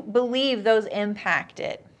do believe those impact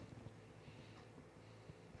it.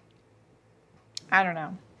 I don't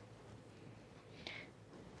know.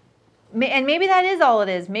 And maybe that is all it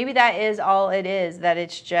is. Maybe that is all it is. That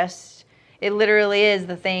it's just, it literally is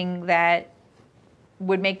the thing that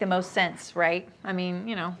would make the most sense, right? I mean,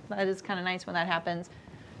 you know, that is kind of nice when that happens.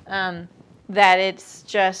 That it's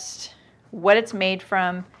just what it's made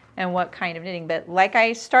from and what kind of knitting. But like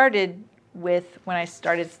I started with when I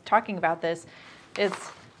started talking about this,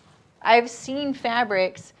 I've seen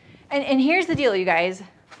fabrics, and here's the deal, you guys.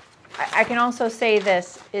 I can also say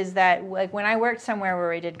this, is that like when I worked somewhere where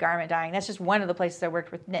we did garment dyeing, that's just one of the places I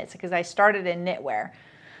worked with knits, because I started in knitwear.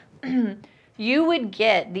 You would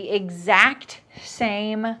get the exact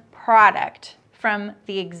same product from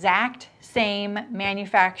the exact same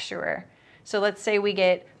manufacturer. So let's say we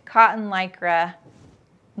get cotton lycra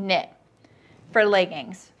knit for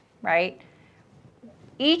leggings, right?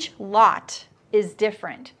 Each lot is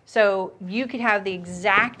different. So you could have the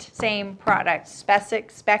exact same product,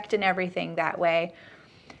 spec'd and everything that way,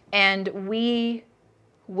 and we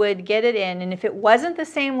would get it in, and if it wasn't the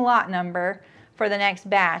same lot number for the next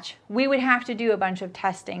batch, we would have to do a bunch of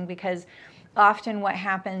testing, because often what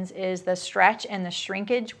happens is the stretch and the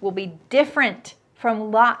shrinkage will be different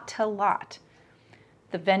from lot to lot.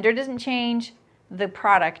 The vendor doesn't change, the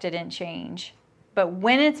product didn't change, but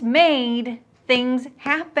when it's made, things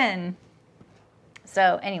happen.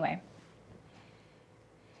 So anyway,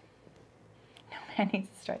 no man needs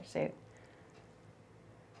a stretch suit.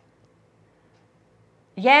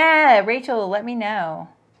 Yeah, Rachel, let me know.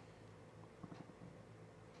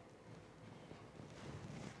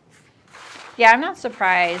 Yeah, I'm not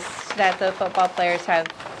surprised that the football players have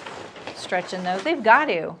stretch in those. They've got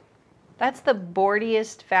to. That's the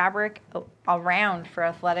boardiest fabric around for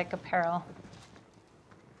athletic apparel.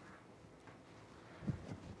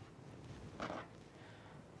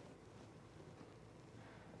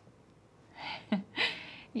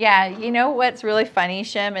 Yeah, you know what's really funny,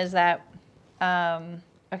 Shim, is that,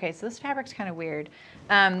 okay, so this fabric's kind of weird.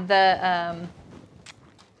 I'm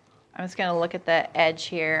just going to look at the edge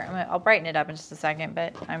here. I'll brighten it up in just a second,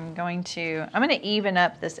 but I'm going to even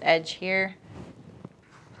up this edge here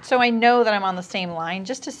so I know that I'm on the same line,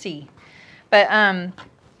 just to see. But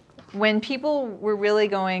when people were really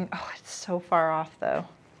going, oh, it's so far off though.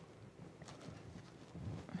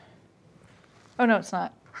 Oh no, it's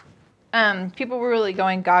not. People were really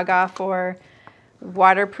going gaga for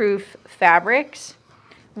waterproof fabrics.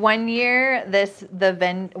 One year,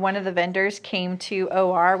 one of the vendors came to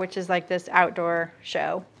OR, which is like this outdoor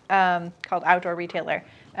show called Outdoor Retailer.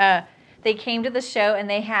 They came to the show and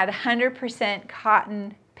they had 100%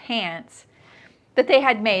 cotton pants that they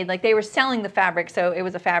had made. Like they were selling the fabric, so it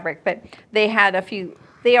was a fabric, but they had a few,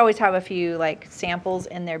 they always have a few like samples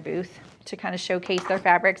in their booth to kind of showcase their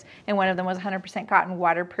fabrics. And one of them was 100% cotton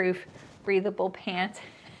waterproof breathable pants.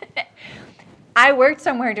 I worked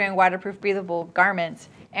somewhere doing waterproof breathable garments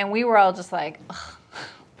and we were all just like,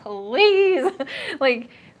 please. Like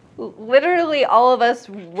literally all of us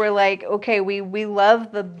were like, okay, we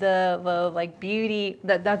love the like beauty,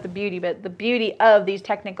 not the beauty, but the beauty of these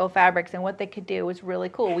technical fabrics and what they could do was really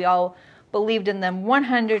cool. We all believed in them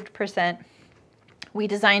 100%. We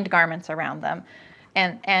designed garments around them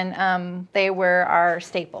and they were our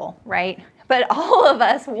staple, right? But all of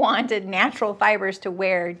us wanted natural fibers to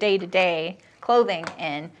wear day-to-day clothing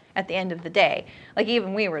in at the end of the day. Like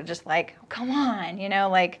even we were just like, come on, you know,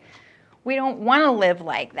 like we don't want to live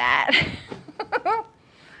like that.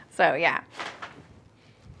 So yeah.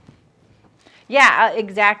 Yeah,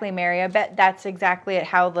 exactly, Mary. I bet that's exactly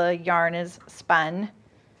how the yarn is spun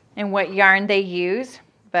and what yarn they use.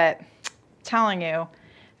 But I'm telling you,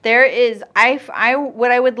 there is,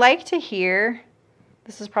 what I would like to hear,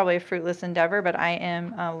 this is probably a fruitless endeavor, but I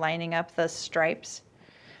am lining up the stripes.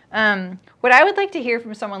 What I would like to hear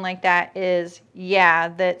from someone like that is, yeah,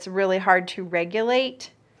 that's really hard to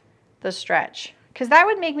regulate the stretch. Because that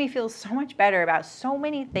would make me feel so much better about so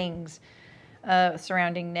many things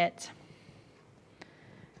surrounding knit.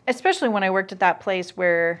 Especially when I worked at that place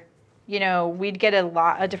where, you know, we'd get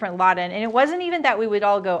a different lot in. And it wasn't even that we would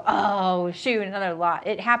all go, oh, shoot, another lot.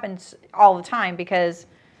 It happens all the time because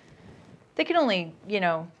they can only, you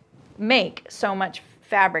know, make so much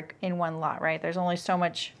fabric in one lot, right? There's only so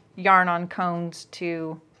much yarn on cones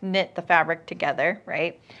to knit the fabric together,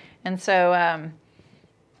 right? And so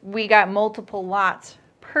we got multiple lots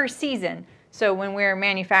per season. So when we're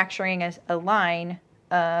manufacturing a line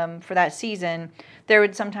for that season, there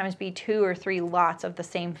would sometimes be 2 or 3 lots of the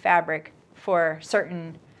same fabric for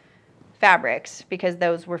certain fabrics because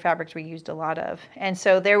those were fabrics we used a lot of. And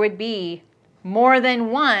so there would be more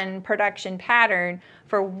than one production pattern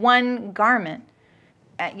for one garment.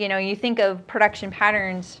 You know, you think of production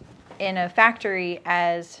patterns in a factory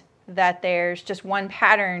as that there's just one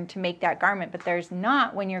pattern to make that garment, but there's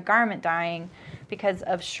not when you're garment dyeing because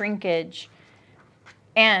of shrinkage.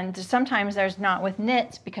 And sometimes there's not with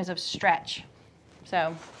knits because of stretch.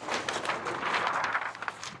 So,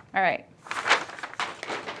 all right.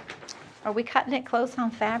 Are we cutting it close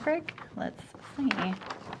on fabric? Let's see.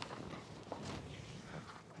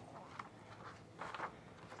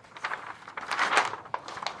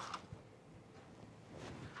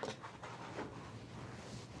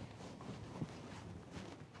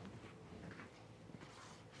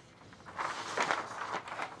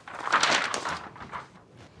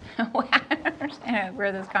 I don't understand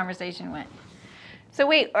where this conversation went. So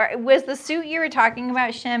wait, was the suit you were talking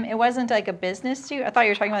about, Shem, it wasn't like a business suit? I thought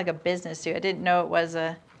you were talking about like a business suit. I didn't know it was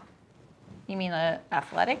a, you mean an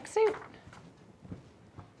athletic suit?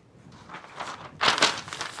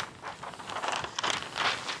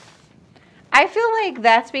 I feel like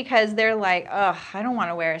that's because they're like, oh, I don't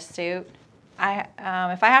want to wear a suit.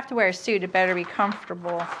 If I have to wear a suit, it better be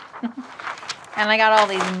comfortable. And I got all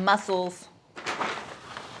these muscles.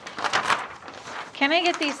 Can I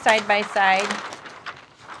get these side by side?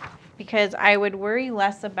 Because I would worry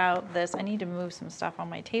less about this. I need to move some stuff on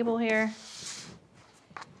my table here.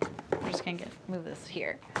 I'm just gonna move this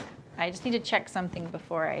here. I just need to check something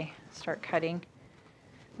before I start cutting.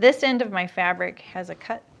 This end of my fabric has a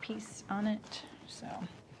cut piece on it, so.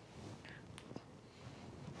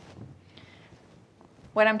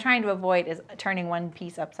 What I'm trying to avoid is turning one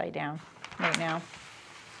piece upside down right now.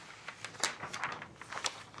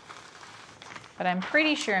 But I'm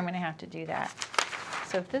pretty sure I'm going to have to do that.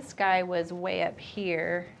 So if this guy was way up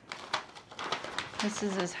here, this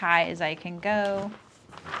is as high as I can go.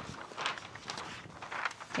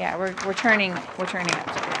 Yeah, we're turning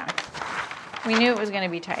upside down. We knew it was going to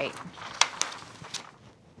be tight.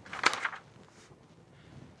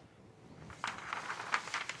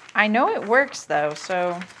 I know it works though,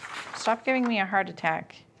 so stop giving me a heart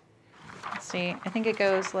attack. Let's see, I think it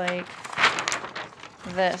goes like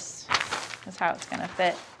this. Is how it's going to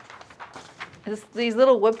fit. These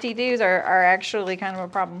little whoop-de-doos are actually kind of a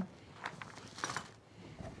problem.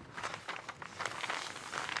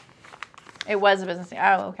 It was a business name.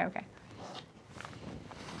 Oh, okay, okay.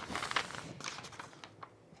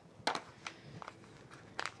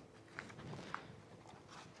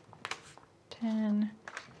 $10.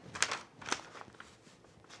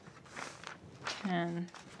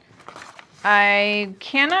 I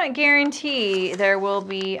cannot guarantee there will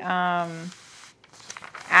be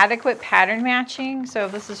adequate pattern matching, so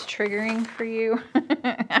if this is triggering for you,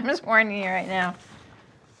 I'm just warning you right now.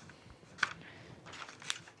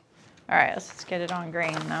 All right, let's just get it on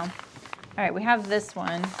grain though. All right, we have this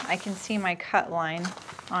one. I can see my cut line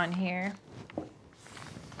on here.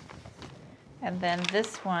 And then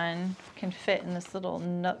this one can fit in this little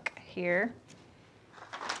nook here.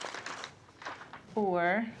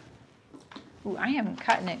 Or, ooh, I am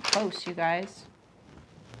cutting it close, you guys.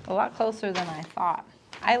 A lot closer than I thought.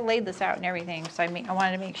 I laid this out and everything, so I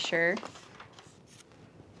wanted to make sure.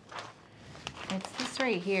 It's this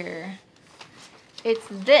right here. It's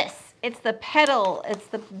this. It's the petal. It's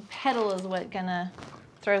the petal is what's gonna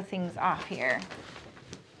throw things off here.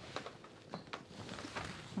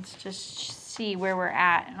 Let's just see where we're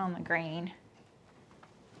at on the grain.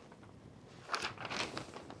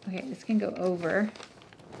 Okay, this can go over.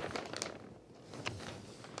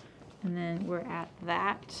 And then we're at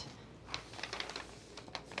that.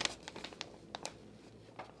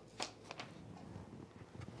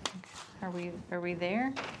 Are we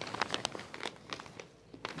there?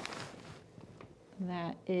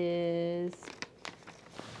 That is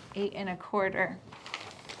 8 1/4.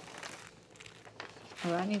 Oh,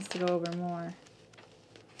 that needs to go over more.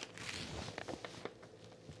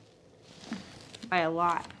 By a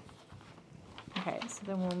lot. Okay, so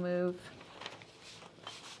then we'll move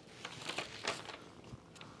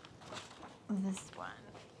this one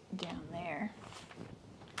down there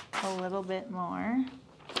a little bit more.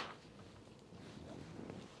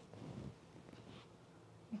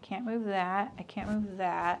 I can't move that. I can't move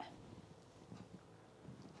that.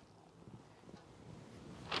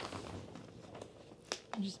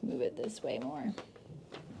 I'll just move it this way more.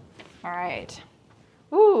 All right.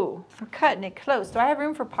 Ooh, we're cutting it close. Do I have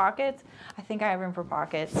room for pockets? I think I have room for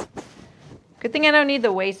pockets. Good thing I don't need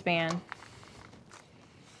the waistband.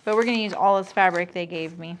 But we're going to use all this fabric they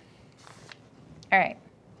gave me. All right.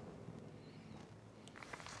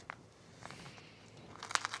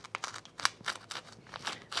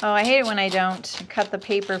 Oh, I hate it when I don't cut the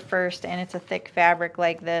paper first and it's a thick fabric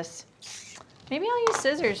like this. Maybe I'll use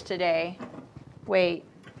scissors today. Wait.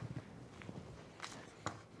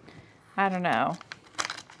 I don't know.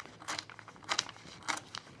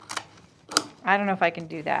 I don't know if I can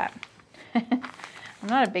do that. I'm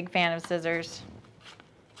not a big fan of scissors.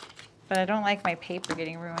 But I don't like my paper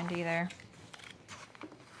getting ruined either.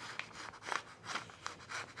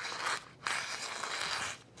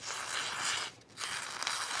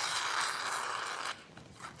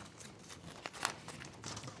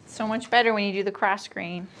 So much better when you do the cross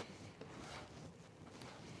grain.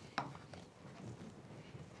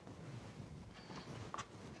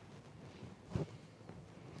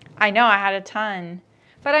 I know I had a ton,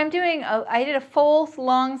 but I did a full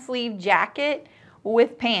long sleeve jacket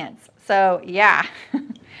with pants. So yeah,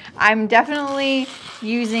 I'm definitely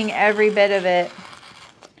using every bit of it.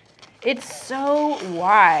 It's so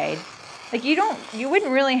wide. Like you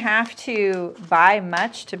wouldn't really have to buy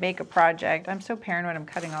much to make a project. I'm so paranoid I'm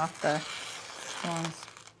cutting off the wrong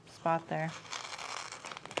spot there.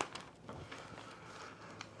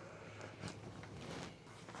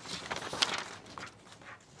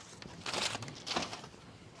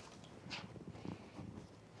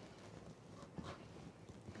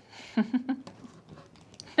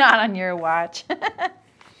 Not on your watch.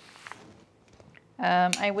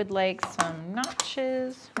 I would like some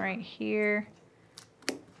notches right here.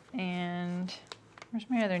 And where's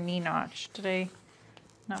my other knee notch? Did I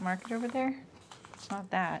not mark it over there? It's not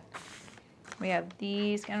that. We have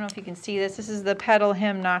these. I don't know if you can see this. This is the petal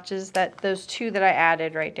hem notches, those two that I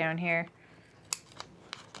added right down here.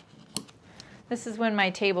 This is when my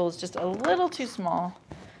table is just a little too small.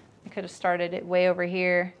 I could have started it way over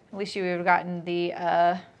here. At least you would have gotten the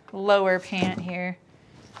lower pant here.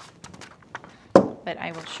 But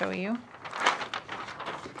I will show you.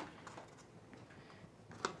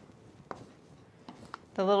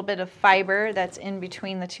 The little bit of fiber that's in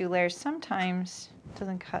between the two layers sometimes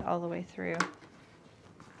doesn't cut all the way through.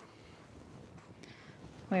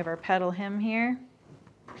 We have our petal hem here.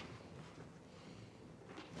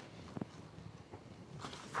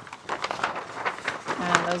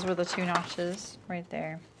 And those were the two notches right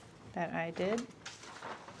there that I did.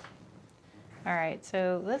 All right,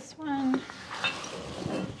 so this one,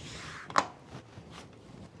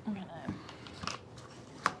 I'm gonna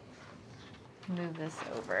move this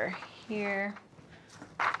over here.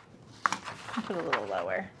 Put it a little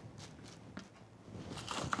lower.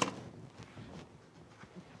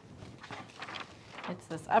 It's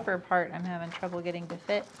this upper part I'm having trouble getting to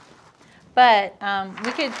fit. But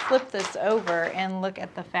we could flip this over and look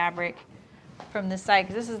at the fabric from this side,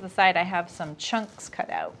 because this is the side I have some chunks cut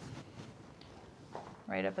out.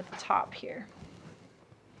 Right up at the top here.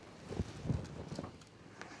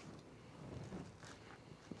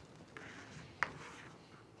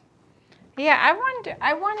 Yeah,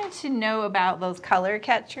 I wanted to know about those color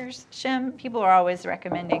catchers, Shim. People are always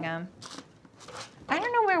recommending them. I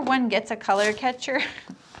don't know where one gets a color catcher.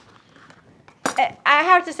 I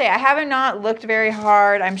have to say, I haven't not looked very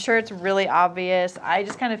hard. I'm sure it's really obvious. I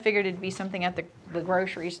just kind of figured it'd be something at the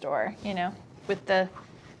grocery store, you know, with the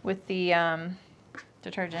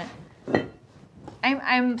detergent.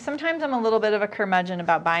 Sometimes I'm a little bit of a curmudgeon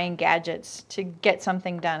about buying gadgets to get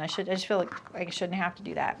something done. I just feel like I shouldn't have to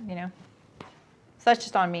do that, you know. So that's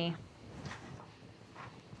just on me.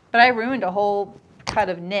 But I ruined a whole cut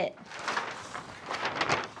of knit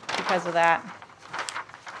because of that.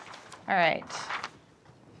 All right.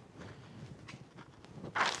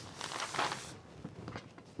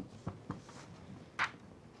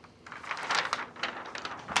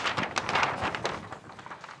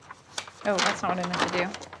 Oh, that's not what I meant to do.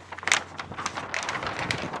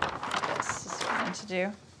 This is what I meant to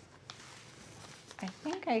do. I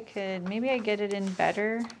think I could, maybe I get it in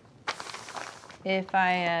better if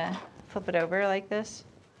I flip it over like this.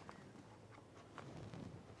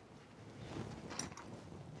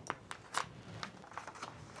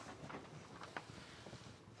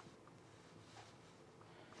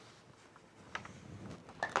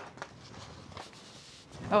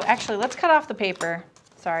 Oh, actually, let's cut off the paper.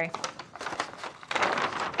 Sorry.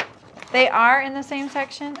 They are in the same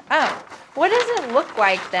section? Oh, what does it look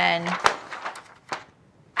like then?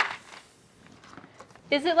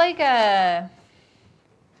 Is it like a,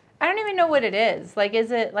 I don't even know what it is. Like,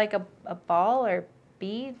 is it like a ball or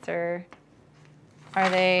beads, or are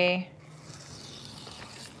they?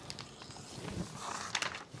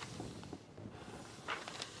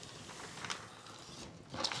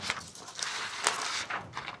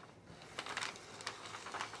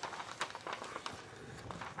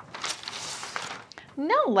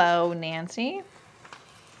 Hello, Nancy.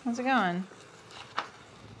 How's it going?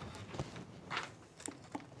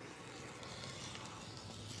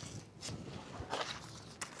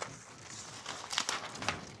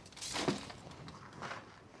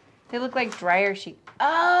 They look like dryer sheets.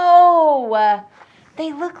 Oh,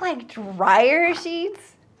 they look like dryer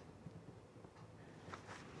sheets.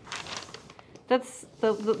 That's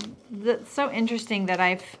so interesting that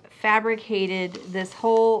I've fabricated this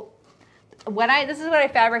whole. This is what I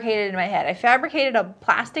fabricated in my head. I fabricated a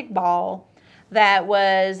plastic ball that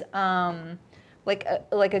was like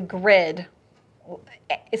a grid,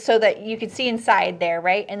 so that you could see inside there,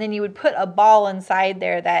 right? And then you would put a ball inside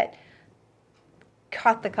there that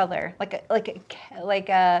caught the color, like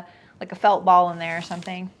a felt ball in there or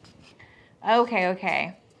something.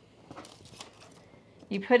 Okay.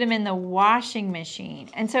 You put them in the washing machine,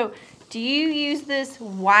 and so. Do you use this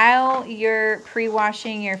while you're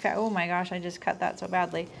pre-washing your fabric? Oh my gosh, I just cut that so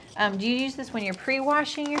badly. Do you use this when you're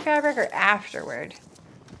pre-washing your fabric or afterward?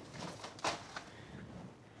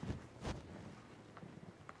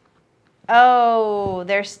 Oh,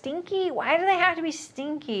 they're stinky? Why do they have to be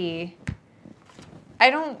stinky? I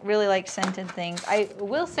don't really like scented things. I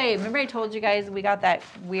will say, remember I told you guys we got that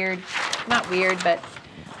weird, not weird, but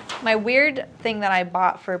my weird thing that I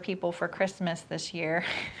bought for people for Christmas this year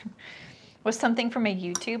was something from a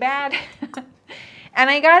YouTube ad. And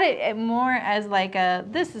I got it more as like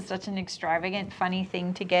this is such an extravagant, funny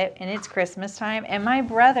thing to get, and it's Christmas time. And my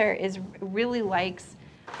brother really likes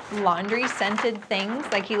laundry scented things.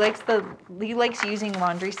 Like he likes using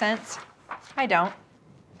laundry scents. I don't.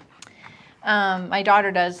 My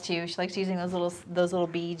daughter does too. She likes using those little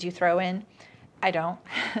beads you throw in. I don't.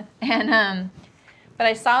 And but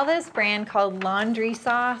I saw this brand called Laundry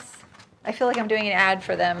Sauce. I feel like I'm doing an ad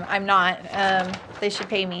for them. I'm not. They should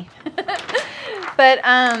pay me. But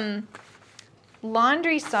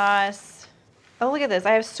Laundry Sauce. Oh, look at this.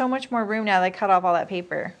 I have so much more room now that I cut off all that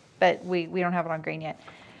paper. But we don't have it on grain yet.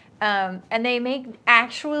 And they make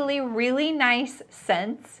actually really nice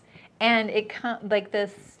scents. And it like the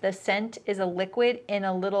scent is a liquid in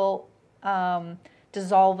a little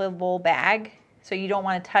dissolvable bag. So you don't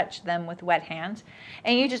want to touch them with wet hands.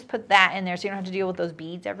 And you just put that in there so you don't have to deal with those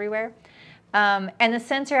beads everywhere. And the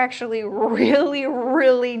scents are actually really,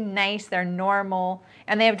 really nice. They're normal.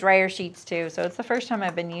 And they have dryer sheets too. So it's the first time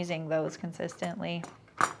I've been using those consistently.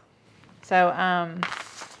 So,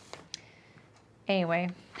 anyway.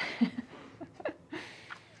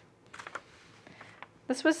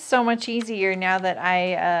 This was so much easier now that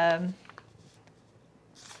I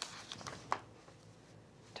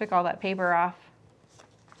took all that paper off.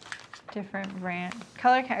 Different brand.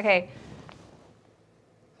 Color, okay.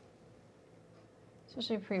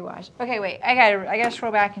 Especially pre-wash. Okay, wait, I gotta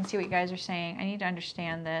scroll back and see what you guys are saying. I need to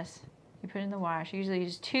understand this. You put it in the wash. I usually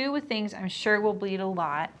use 2 with things I'm sure will bleed a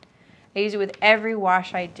lot. I use it with every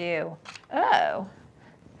wash I do. Oh.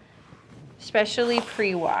 Especially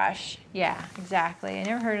pre-wash. Yeah, exactly. I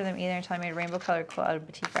never heard of them either until I made a rainbow colored quilt out of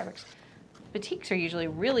batik fabrics. Batiks are usually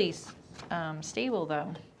really stable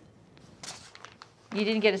though. You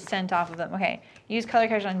didn't get a scent off of them. Okay, use color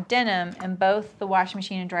catchers on denim and both the washing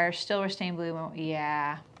machine and dryer still were stained blue.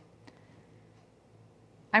 Yeah.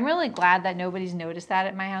 I'm really glad that nobody's noticed that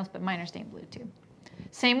at my house, but mine are stained blue too.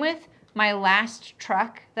 Same with my last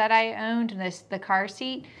truck that I owned, the car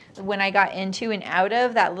seat, when I got into and out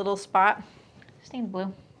of that little spot, stained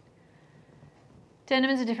blue.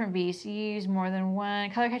 Denim is a different beast. You use more than one.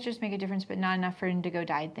 Color catchers make a difference, but not enough for indigo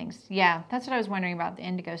dyed things. Yeah, that's what I was wondering about the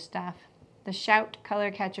indigo stuff. The Shout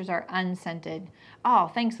color catchers are unscented.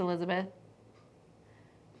 Oh, thanks, Elizabeth.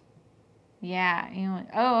 Yeah, you know,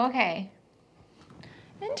 oh, okay.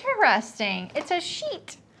 Interesting. It's a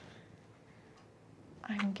sheet.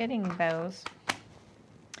 I'm getting those.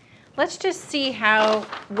 Let's just see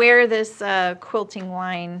where this quilting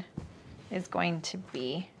line is going to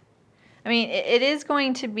be. I mean, it is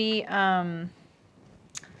going to be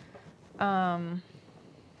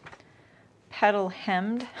petal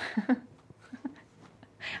hemmed.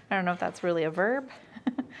 I don't know if that's really a verb,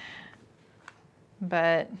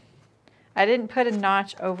 but I didn't put a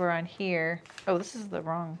notch over on here. Oh, this is the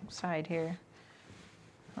wrong side here.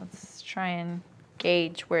 Let's try and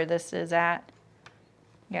gauge where this is at.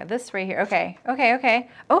 Yeah, this right here. Okay, okay, okay.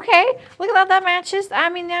 Okay, look at that matches. I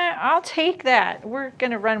mean, I'll take that. We're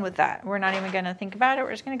gonna run with that. We're not even gonna think about it.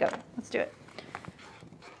 We're just gonna go. Let's do it.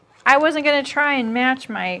 I wasn't gonna try and match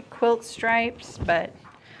my quilt stripes, but,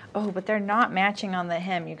 oh, but they're not matching on the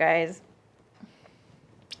hem, you guys.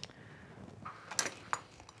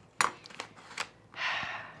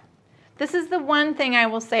 This is the one thing I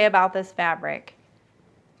will say about this fabric,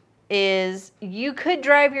 is you could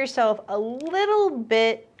drive yourself a little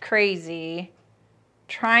bit crazy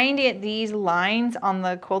trying to get these lines on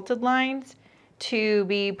the quilted lines to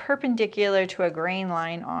be perpendicular to a grain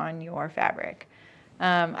line on your fabric.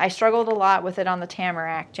 I struggled a lot with it on the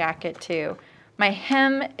Tamarack jacket too. My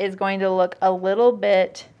hem is going to look a little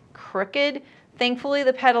bit crooked. Thankfully,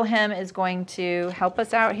 the petal hem is going to help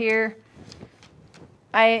us out here.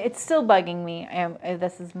 It's still bugging me.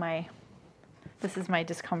 This is my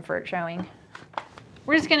discomfort showing.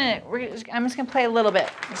 I'm just gonna play a little bit,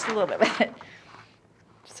 just a little bit with it.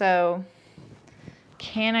 So,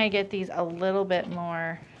 can I get these a little bit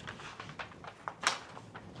more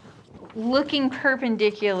looking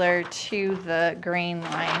perpendicular to the grain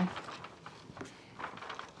line?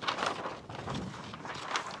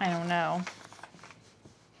 I don't know.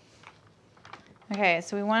 Okay,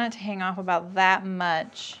 so we want it to hang off about that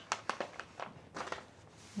much.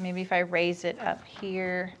 Maybe if I raise it up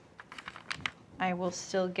here, I will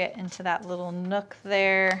still get into that little nook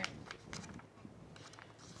there.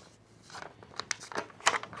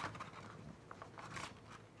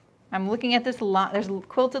 I'm looking at this line, there's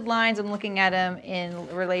quilted lines, I'm looking at them in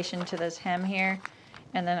relation to this hem here,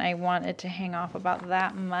 and then I want it to hang off about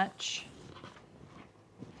that much.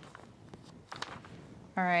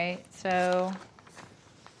 All right, so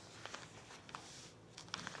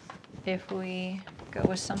if we go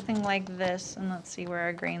with something like this, and let's see where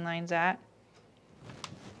our grain line's at.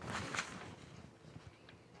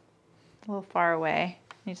 A little far away.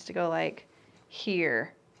 Needs to go like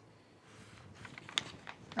here.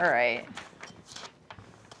 All right.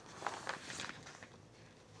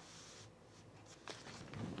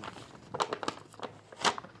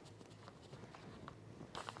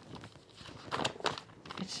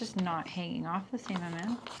 It's just not hanging off the same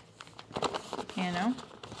amount, you know?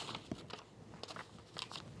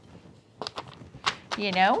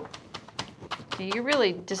 You know? You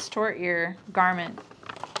really distort your garment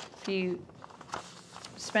if you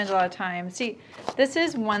spend a lot of time. See, this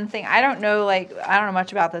is one thing. I don't know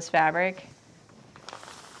much about this fabric.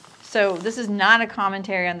 So this is not a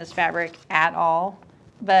commentary on this fabric at all.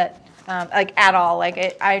 But, at all.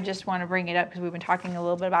 I just want to bring it up because we've been talking a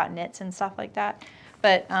little bit about knits and stuff like that.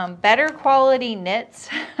 But better quality knits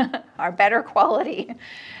are better quality.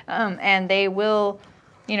 And they will,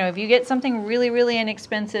 you know, if you get something really, really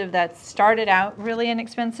inexpensive that started out really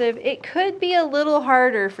inexpensive, it could be a little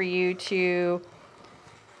harder for you to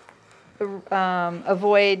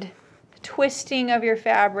avoid twisting of your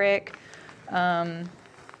fabric and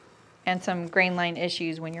some grain line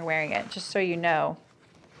issues when you're wearing it, just so you know.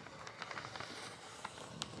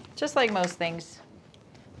 Just like most things,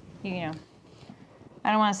 you know,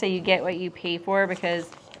 I don't want to say you get what you pay for, because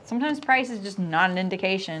sometimes price is just not an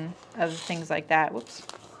indication of things like that. Whoops.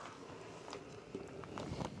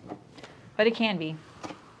 But it can be.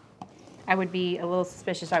 I would be a little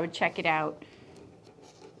suspicious. I would check it out.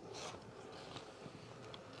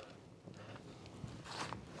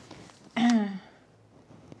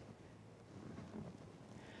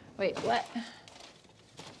 Wait, what?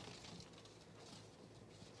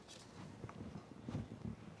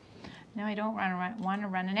 No, I don't want to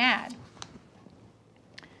run an ad.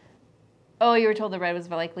 Oh, you were told the red was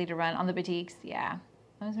likely to run on the batiks? Yeah.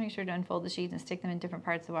 Let's make sure to unfold the sheets and stick them in different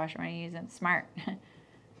parts of the washer when you use them. Smart.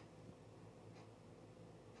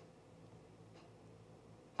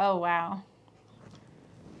 Oh, wow.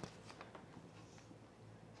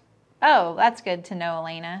 Oh, that's good to know,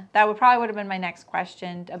 Elena. That would have been my next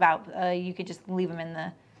question about you could just leave them in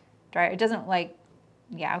the dryer. It doesn't like,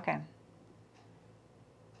 yeah, okay.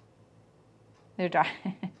 They're dry.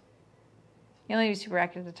 You only use super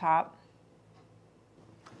active at the top.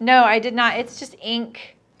 No, I did not. It's just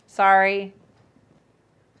ink. Sorry.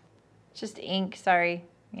 Just ink. Sorry.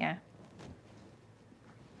 Yeah.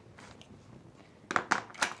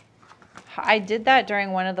 I did that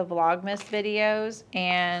during one of the Vlogmas videos,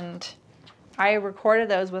 and I recorded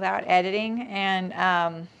those without editing,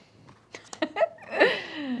 and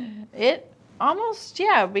it almost,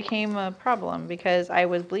 yeah, became a problem because I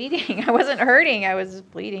was bleeding. I wasn't hurting. I was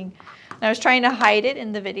just bleeding. And I was trying to hide it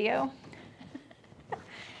in the video.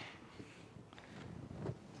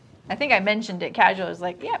 I think I mentioned it casual. I was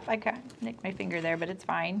like, yep, I nicked my finger there, but it's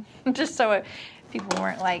fine. Just so people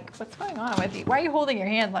weren't like, what's going on with you? Why are you holding your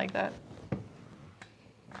hand like that?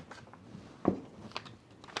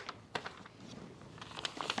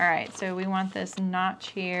 All right, so we want this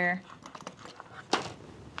notch here.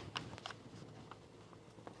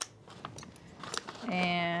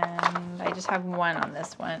 And I just have one on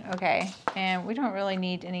this one. Okay, and we don't really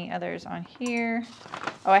need any others on here.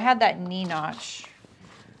 Oh, I had that knee notch,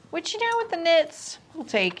 which, you know, with the knits, we'll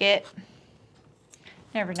take it.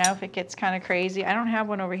 Never know if it gets kind of crazy. I don't have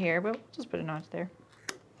one over here, but we'll just put a notch there.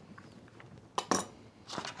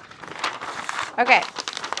 Okay.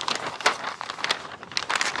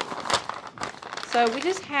 So we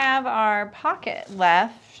just have our pocket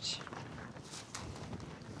left.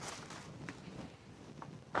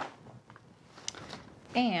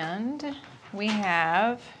 And we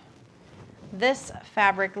have this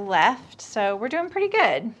fabric left, so we're doing pretty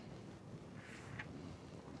good.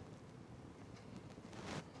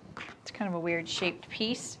 It's kind of a weird shaped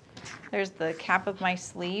piece. There's the cap of my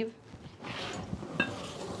sleeve.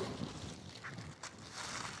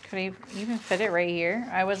 Could I even fit it right here?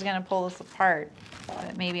 I was gonna pull this apart,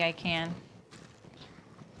 but maybe I can.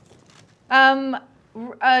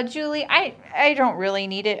 Julie, I don't really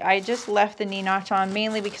need it. I just left the knee notch on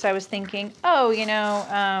mainly because I was thinking, oh, you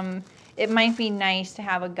know, it might be nice to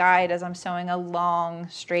have a guide as I'm sewing a long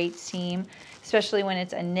straight seam, especially when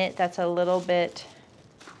it's a knit that's a little bit,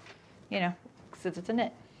 you know, since it's a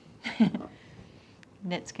knit.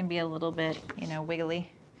 Knits can be a little bit, you know,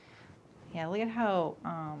 wiggly. Yeah, look at how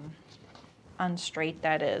unstraight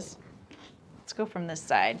that is. Let's go from this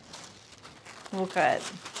side. We'll cut.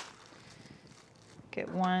 Get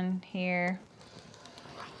one here.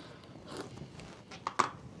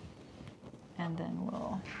 And then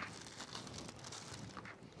we'll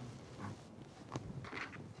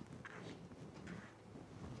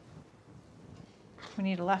we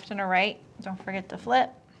need a left and a right. Don't forget to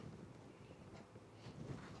flip.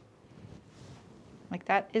 Like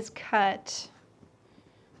that is cut.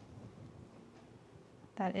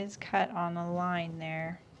 That is cut on a line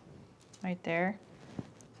there, right there.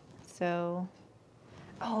 So,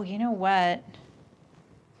 oh, you know what?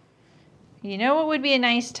 You know what would be a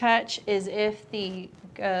nice touch is if the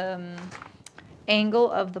angle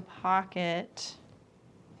of the pocket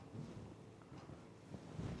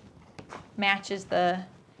matches the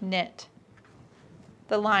knit.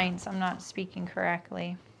 The lines, I'm not speaking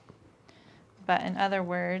correctly. But in other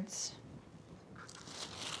words,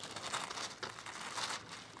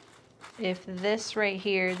 if this right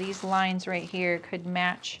here, these lines right here could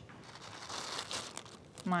match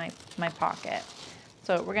my pocket.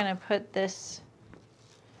 So we're gonna put this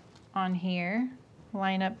on here,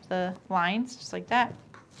 line up the lines just like that.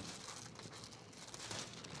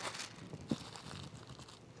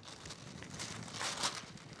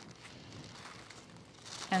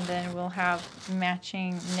 And then we'll have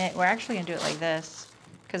matching knit. We're actually gonna do it like this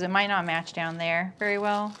because it might not match down there very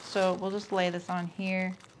well. So we'll just lay this on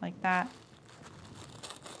here like that.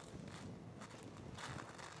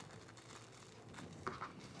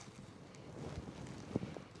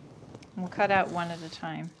 We'll cut out one at a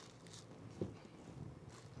time.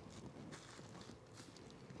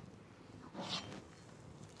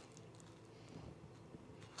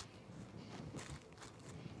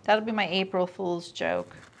 That'll be my April Fool's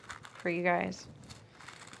joke for you guys.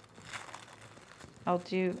 I'll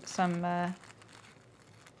do some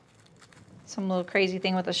little crazy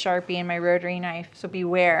thing with a Sharpie and my rotary knife, so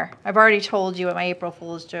beware. I've already told you what my April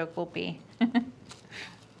Fool's joke will be.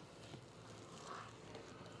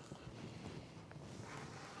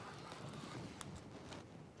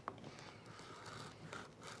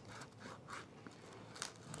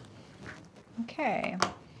 Okay,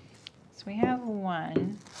 so we have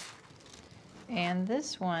one, and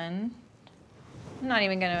this one, I'm not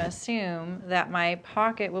even going to assume that my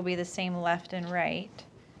pocket will be the same left and right.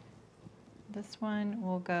 This one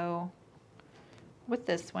will go with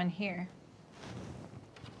this one here.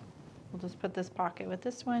 We'll just put this pocket with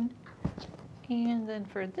this one, and then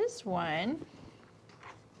for this one,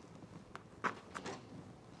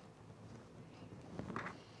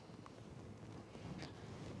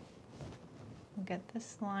 get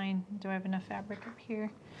this line. Do I have enough fabric up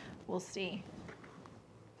here? We'll see.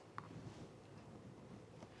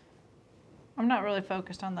 I'm not really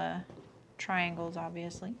focused on the triangles,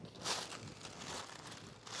 obviously.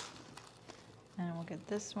 And we'll get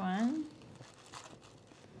this one.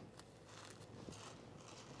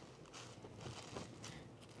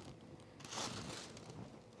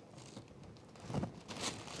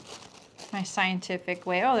 My scientific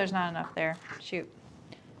way. Oh, there's not enough there. Shoot.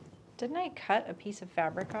 Didn't I cut a piece of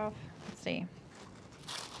fabric off? Let's see.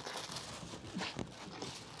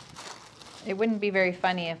 It wouldn't be very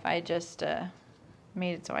funny if I just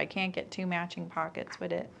made it so I can't get two matching pockets,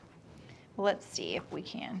 would it? Well, let's see if we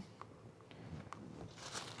can.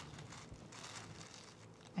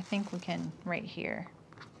 I think we can right here.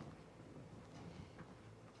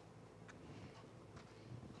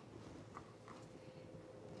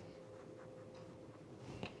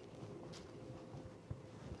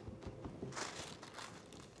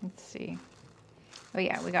 Let's see. Oh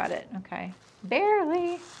yeah, we got it. Okay.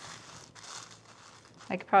 Barely.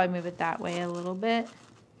 I could probably move it that way a little bit.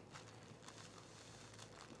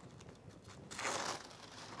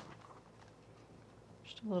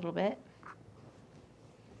 Just a little bit.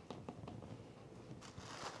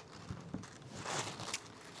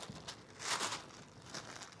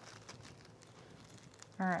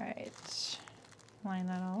 All right. Line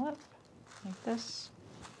that all up like this.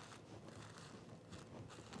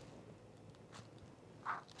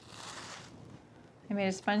 I made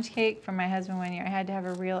a sponge cake for my husband one year. I had to have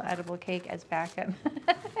a real edible cake as backup.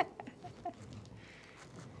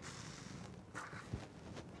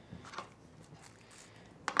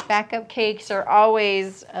 Backup cakes are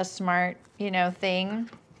always a smart, thing.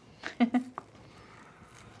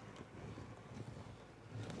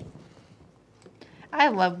 I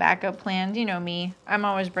love backup plans. You know me. I'm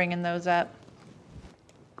always bringing those up.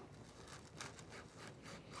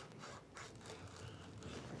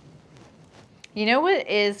 You know what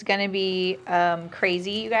is going to be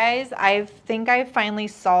crazy, you guys? I think I finally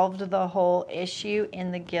solved the whole issue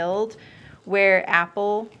in the guild where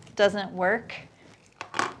Apple doesn't work.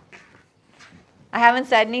 I haven't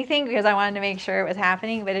said anything because I wanted to make sure it was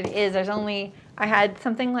happening, but it is. I had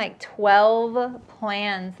something like 12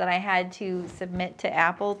 plans that I had to submit to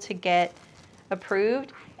Apple to get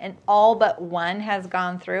approved, and all but one has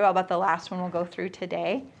gone through. I'll bet the last one will go through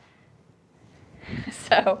today.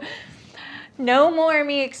 So no more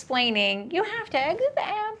me explaining, you have to exit the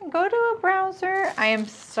app and go to a browser. I am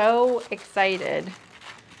so excited.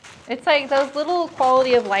 It's like those little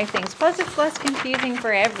quality of life things. Plus it's less confusing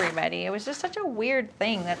for everybody. It was just such a weird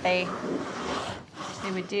thing that they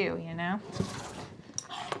would do,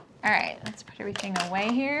 All right, let's put everything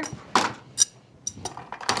away here.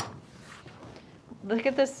 Look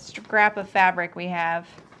at this scrap of fabric we have.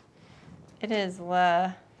 It is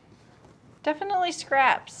definitely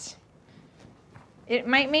scraps. It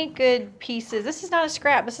might make good pieces. This is not a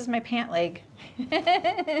scrap. This is my pant leg.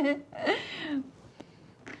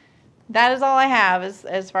 That is all I have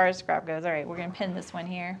as far as scrap goes. All right, we're going to pin this one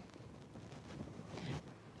here.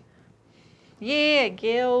 Yeah,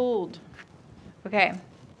 guild. Okay.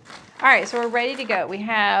 All right, so we're ready to go. We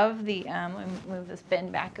have the, let me move this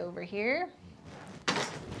bin back over here.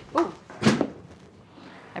 Ooh.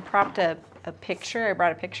 I propped a picture. I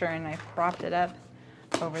brought a picture and I propped it up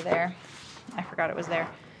over there. I forgot it was there.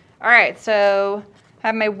 All right, so I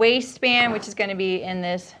have my waistband, which is going to be in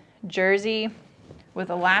this jersey with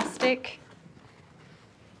elastic.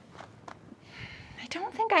 I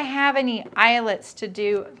don't think I have any eyelets to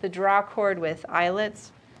do the drawcord with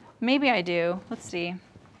eyelets. Maybe I do. Let's see.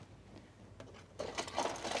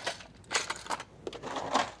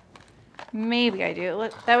 Maybe I do.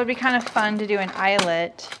 That would be kind of fun to do an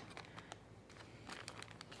eyelet.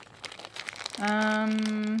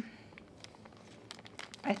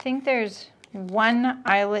 I think there's one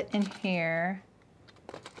eyelet in here.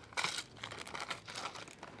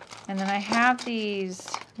 And then I have these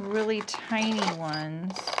really tiny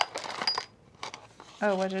ones.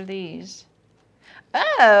 Oh, what are these?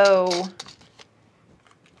 Oh!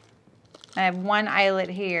 I have one eyelet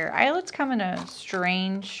here. Eyelets come in a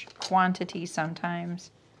strange quantity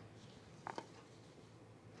sometimes.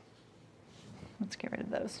 Let's get rid of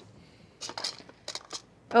those.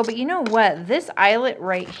 Oh, but you know what? This eyelet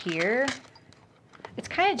right here, it's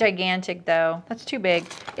kind of gigantic though. That's too big.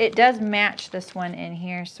 It does match this one in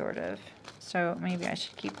here, sort of. So maybe I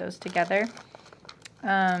should keep those together.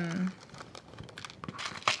 I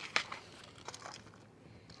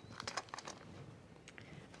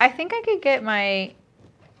think I could get my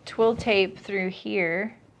twill tape through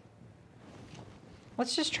here.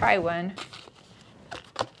 Let's just try one.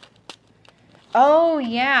 Oh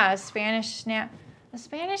yeah, a Spanish snap. A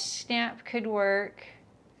Spanish snap could work.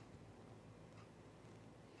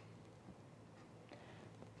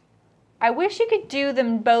 I wish you could do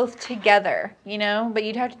them both together, you know, but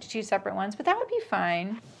you'd have to do two separate ones, but that would be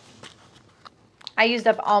fine. I used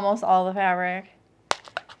up almost all the fabric.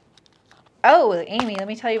 Oh, Amy, let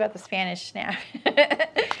me tell you about the Spanish snap.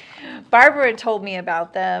 Barbara told me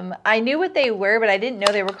about them. I knew what they were, but I didn't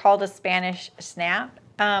know they were called a Spanish snap.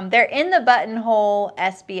 They're in the buttonhole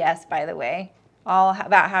SBS, by the way, all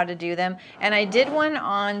about how to do them. And I did one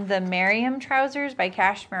on the Merriam trousers by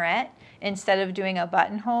Cashmerette instead of doing a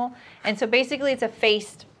buttonhole. And so basically it's a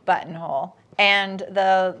faced buttonhole. And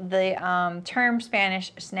the term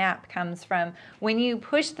Spanish snap comes from when you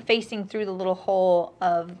push the facing through the little hole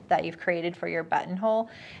that you've created for your buttonhole,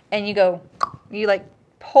 and you like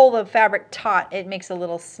pull the fabric taut, it makes a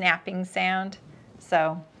little snapping sound.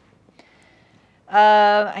 So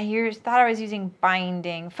I thought I was using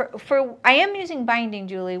binding. I am using binding,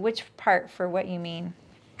 Julie. Which part for what you mean?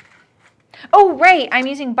 Oh, right. I'm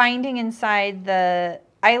using binding inside the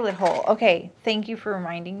eyelet hole. Okay. Thank you for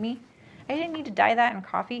reminding me. I didn't need to dye that in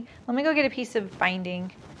coffee. Let me go get a piece of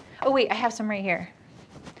binding. Oh, wait. I have some right here.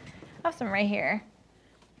 I have some right here.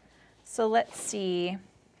 So let's see.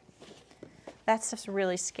 That's just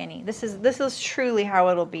really skinny. This is truly how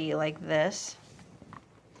it'll be, like this.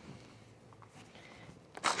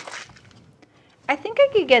 I think I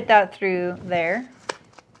could get that through there.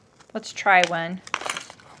 Let's try one.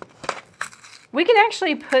 We could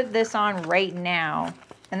actually put this on right now,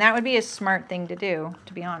 and that would be a smart thing to do,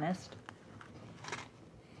 to be honest.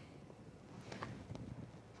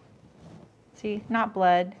 See, not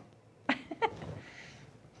blood.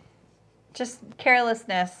 Just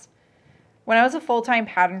carelessness. When I was a full-time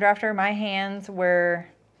pattern drafter, my hands were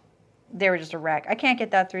just a wreck. I can't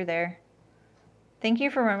get that through there. Thank you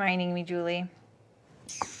for reminding me, Julie.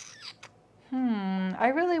 I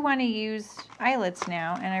really want to use eyelets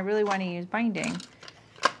now, and I really want to use binding.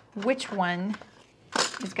 Which one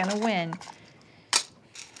is going to win?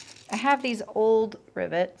 I have these old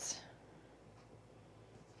rivets.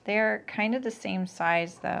 They're kind of the same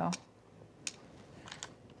size, though.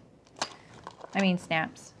 I mean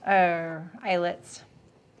snaps. Eyelets.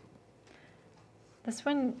 This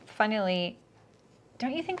one, funnily,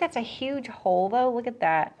 don't you think that's a huge hole, though? Look at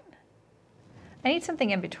that. I need something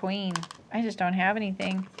in between. I just don't have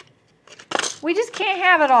anything. We just can't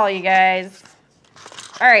have it all, you guys.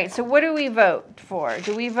 All right, so what do we vote for?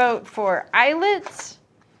 Do we vote for eyelets?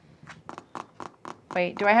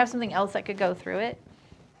 Wait, do I have something else that could go through it?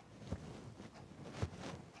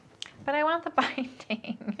 But I want the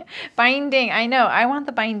binding. Binding, I know. I want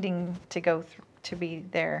the binding to go through, to be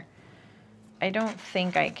there. I don't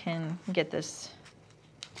think I can get this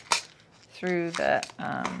through the...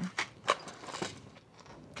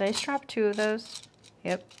 Did I strap two of those?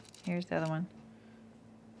 Yep. Here's the other one.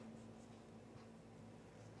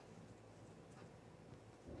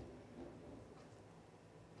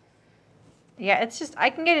 Yeah, it's just, I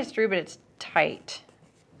can get it through, but it's tight.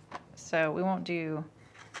 So we won't do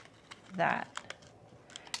that.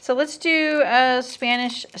 So let's do a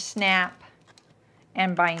Spanish snap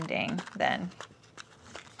and binding then.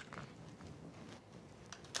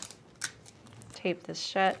 Tape this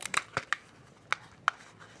shut.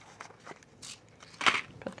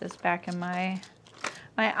 Put this back in my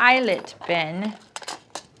eyelet bin.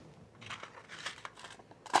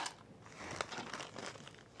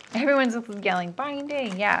 Everyone's yelling,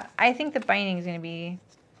 binding. Yeah, I think the binding is going to be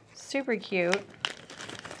super cute.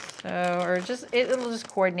 So, or just, it'll just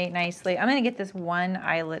coordinate nicely. I'm going to get this one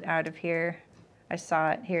eyelet out of here. I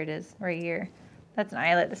saw it. Here it is, right here. That's an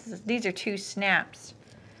eyelet. These are 2 snaps.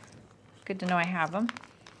 Good to know I have them.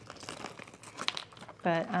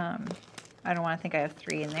 But I don't want to think I have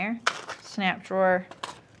 3 in there. Snap drawer,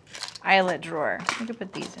 eyelet drawer. We could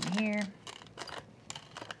put these in here.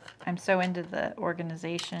 I'm so into the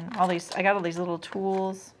organization. I got all these little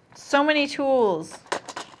tools. So many tools.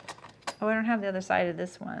 Oh, I don't have the other side of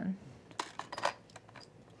this one.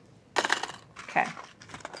 Okay.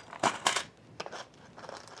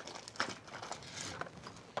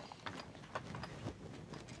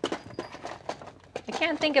 I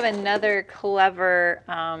can't think of another clever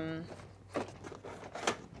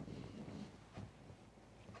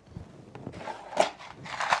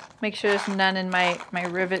make sure there's none in my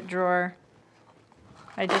rivet drawer.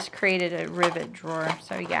 I just created a rivet drawer.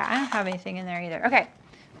 So yeah, I don't have anything in there either. Okay,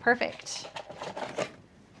 perfect.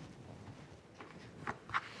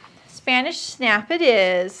 Spanish snap it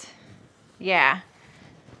is. Yeah.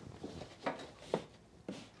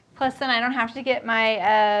 Plus then I don't have to get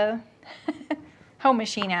my home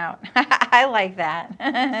machine out. I like that.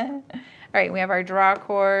 All right, we have our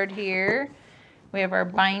drawcord here. We have our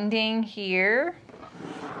binding here.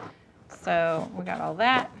 So we got all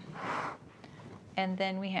that. And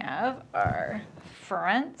then we have our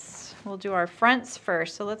fronts. We'll do our fronts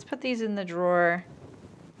first. So let's put these in the drawer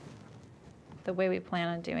the way we plan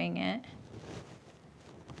on doing it.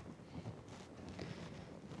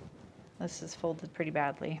 This is folded pretty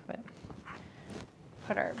badly, but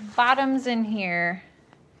put our bottoms in here.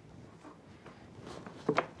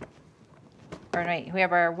 All right, we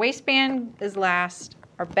have our waistband is last,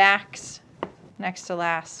 our backs next to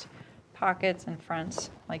last, pockets and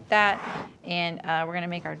fronts like that. And we're gonna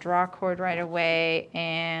make our drawcord right away,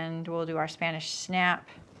 and we'll do our Spanish snap.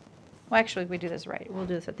 Well, actually, we do this right. We'll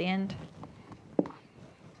do this at the end.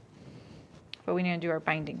 But we need to do our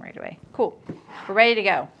binding right away. Cool, we're ready to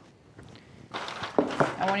go.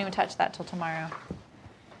 I won't even touch that till tomorrow.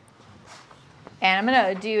 And I'm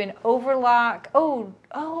gonna do an overlock.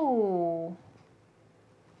 Oh.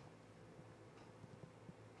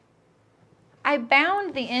 I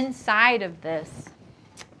bound the inside of this,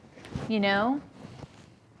 you know?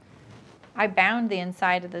 I bound the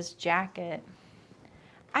inside of this jacket.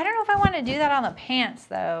 I don't know if I want to do that on the pants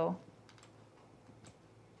though.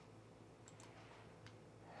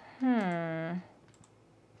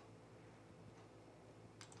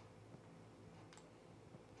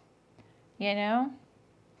 You know?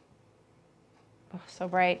 Oh, so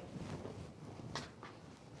bright.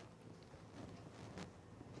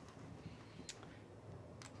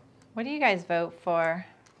 What do you guys vote for?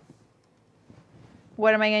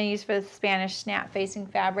 What am I going to use for the Spanish snap facing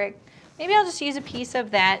fabric? Maybe I'll just use a piece of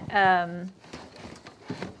that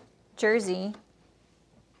jersey.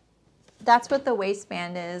 That's what the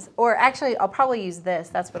waistband is. Or actually, I'll probably use this.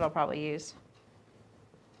 That's what I'll probably use.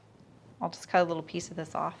 I'll just cut a little piece of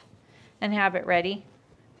this off and have it ready.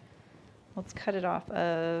 Let's cut it off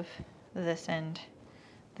of this end,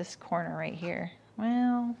 this corner right here.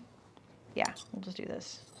 Well, yeah, we'll just do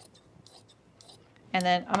this. And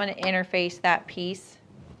then I'm going to interface that piece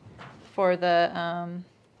for the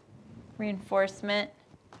reinforcement.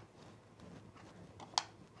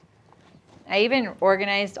 I even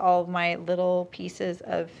organized all of my little pieces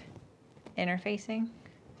of interfacing.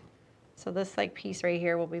 So this like piece right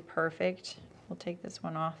here will be perfect. We'll take this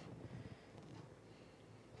one off.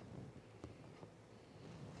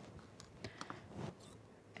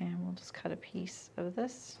 And we'll just cut a piece of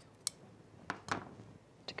this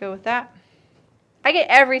to go with that. I get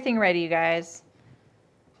everything ready, you guys.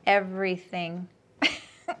 Everything.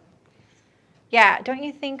 Yeah, don't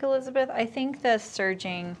you think, Elizabeth? I think the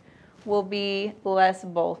serging will be less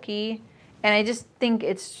bulky. And I just think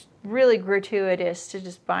it's really gratuitous to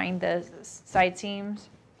just bind the side seams.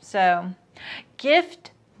 So,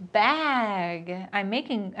 gift bag.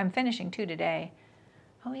 I'm finishing 2 today.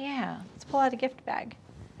 Oh yeah, let's pull out a gift bag.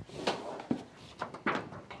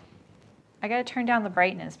 I gotta turn down the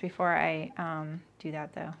brightness before I do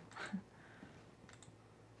that though.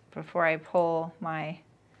 Before I pull my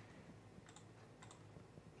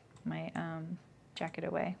jacket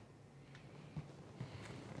away.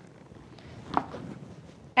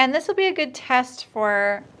 And this will be a good test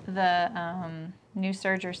for the new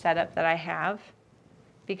serger setup that I have,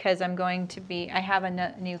 because I have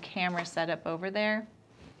a new camera set up over there.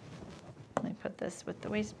 Let me put this with the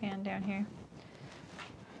waistband down here.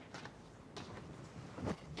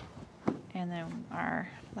 And then our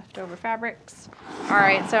leftover fabrics. All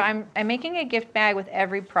right, so I'm making a gift bag with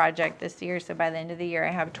every project this year. So by the end of the year,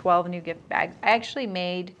 I have 12 new gift bags. I actually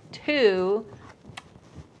made 2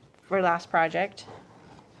 for last project.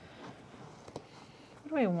 What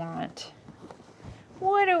do I want?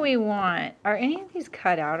 What do we want? Are any of these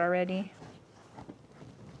cut out already?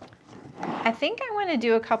 I think I want to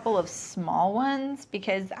do a couple of small ones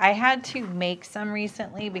because I had to make some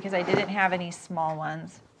recently because I didn't have any small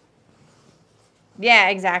ones. Yeah,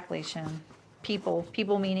 exactly, Shem.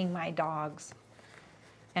 People meaning my dogs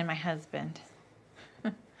and my husband.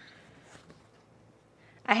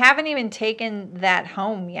 I haven't even taken that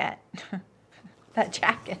home yet. That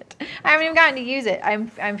jacket. I haven't even gotten to use it.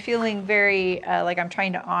 I'm feeling very like I'm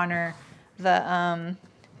trying to honor the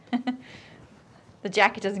the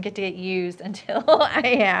jacket doesn't get to get used until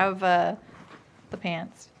I have the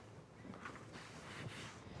pants.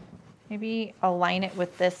 Maybe I'll line it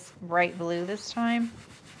with this bright blue this time.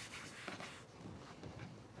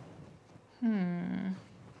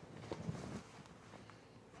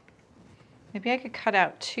 Maybe I could cut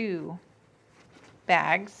out 2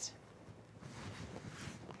 bags.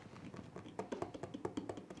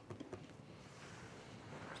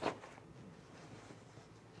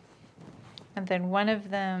 And then one of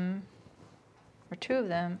them, or 2 of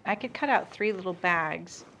them, I could cut out 3 little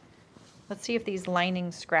bags. Let's see if these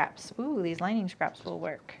lining scraps, ooh, these lining scraps will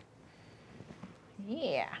work.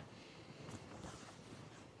 Yeah.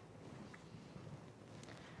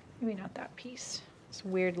 Maybe not that piece. It's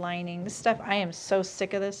weird lining. This stuff, I am so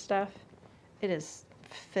sick of this stuff. It is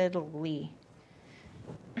fiddly.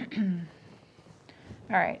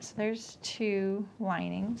 All right, so there's 2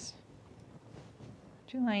 linings.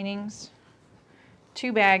 2 linings.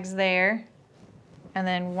 2 bags there. And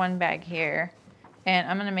then 1 bag here. And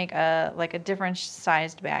I'm going to make like a different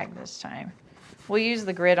sized bag this time. We'll use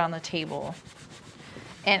the grid on the table.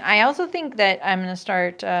 And I also think that I'm going to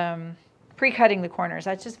start pre-cutting the corners.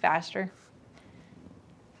 That's just faster.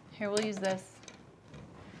 Here, we'll use this.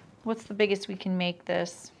 What's the biggest we can make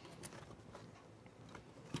this?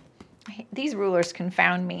 These rulers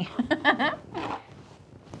confound me.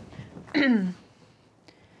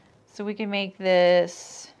 So we can make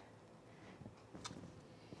this,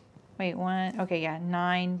 wait,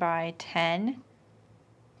 9 by 10.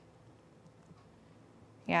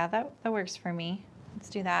 Yeah, that works for me. Let's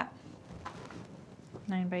do that.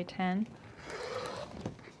 9 by 10.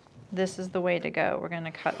 This is the way to go. We're going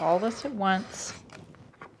to cut all this at once.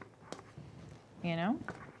 You know?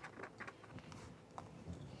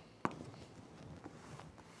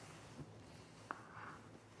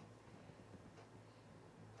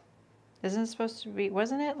 Isn't it supposed to be,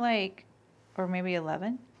 wasn't it like, or maybe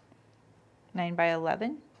 11? 9 by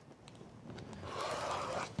 11?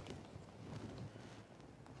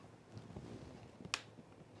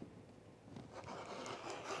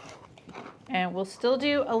 And we'll still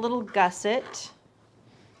do a little gusset.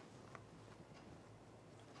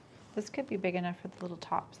 This could be big enough for the little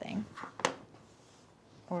top thing.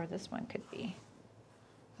 Or this one could be.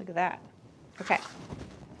 Look at that. Okay.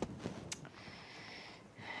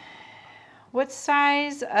 What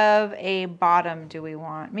size of a bottom do we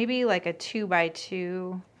want? Maybe like a 2 by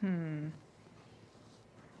 2.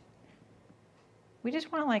 We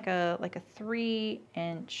just want like a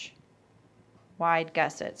 3-inch wide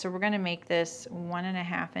gusset. So we're going to make this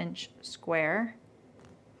 1.5-inch square.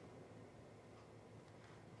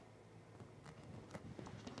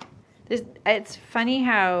 It's funny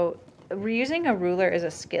how reusing a ruler is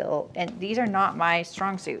a skill, and these are not my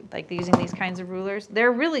strong suit, like using these kinds of rulers.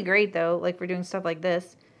 They're really great though, like for doing stuff like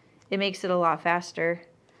this. It makes it a lot faster.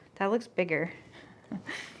 That looks bigger.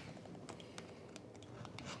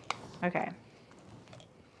 Okay.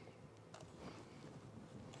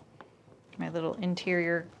 My little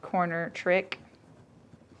interior corner trick.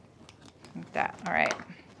 Like that. All right.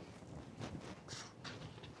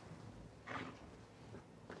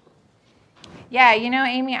 Yeah, you know,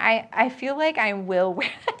 Amy, I feel like I will wear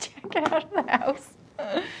that jacket out of the house.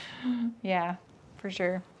 Yeah, for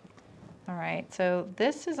sure. All right, so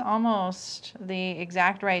this is almost the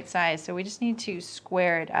exact right size, so we just need to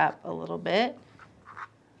square it up a little bit.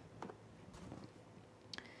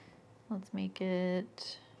 Let's make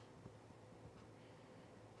it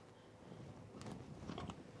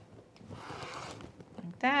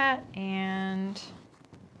like that, and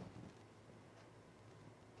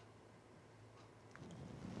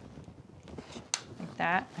like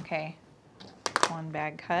that. Okay, 1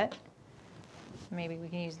 bag cut. Maybe we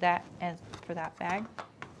can use that as for that bag.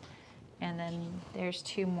 And then there's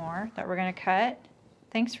 2 more that we're gonna cut.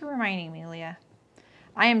 Thanks for reminding me, Leah.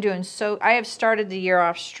 I have started the year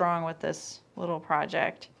off strong with this little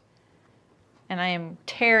project. And I am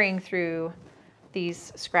tearing through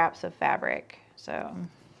these scraps of fabric. So I'm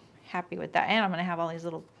happy with that. And I'm gonna have all these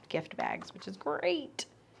little gift bags, which is great.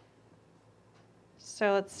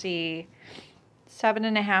 So let's see,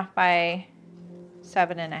 7.5 by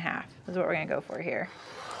 7.5 is what we're gonna go for here.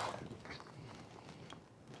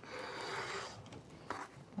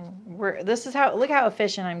 Look how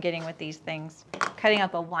efficient I'm getting with these things. Cutting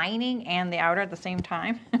out the lining and the outer at the same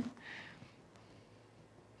time.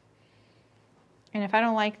 And if I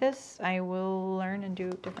don't like this, I will learn and do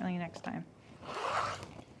it differently next time.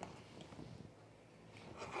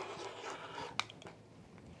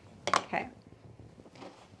 Okay.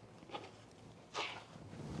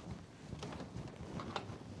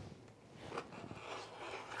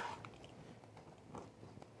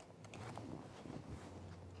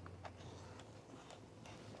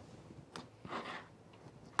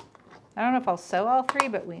 I don't know if I'll sew all 3,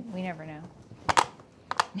 but we never know.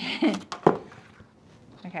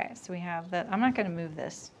 Okay, so we have that. I'm not going to move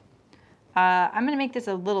this. I'm going to make this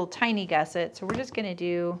a little tiny gusset, so we're just going to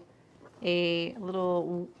do a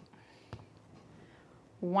little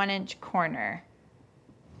 1-inch corner.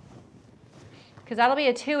 Because that'll be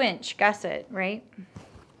a 2-inch gusset, right?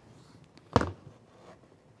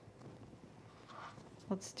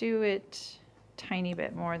 Let's do it a tiny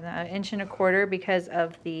bit more than 1.25 inches because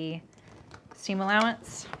of the seam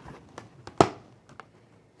allowance.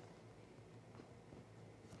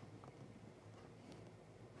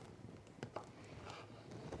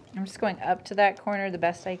 I'm just going up to that corner the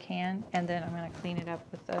best I can, and then I'm going to clean it up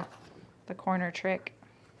with the corner trick.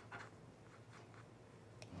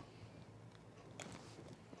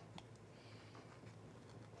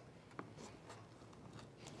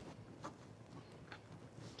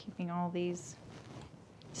 Keeping all these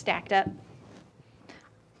stacked up.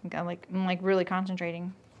 I'm like really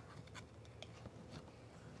concentrating.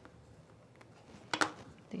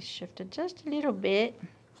 These shifted just a little bit.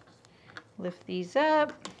 Lift these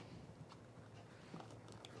up.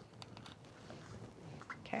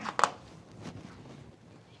 Okay.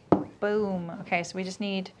 Boom. Okay, so we just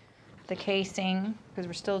need the casing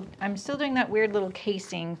because I'm still doing that weird little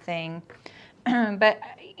casing thing. But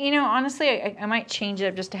you know, honestly, I might change it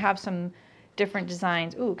up just to have some different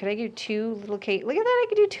designs. Ooh, could I do 2 little case? Look at that, I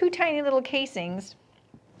could do 2 tiny little casings.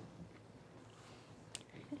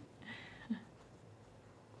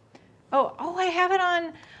 Oh, I have it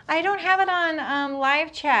on. I don't have it on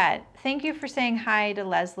live chat. Thank you for saying hi to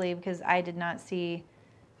Leslie because I did not see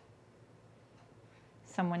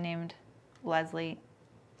someone named Leslie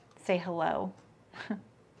say hello.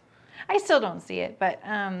 I still don't see it, but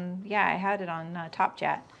yeah, I had it on top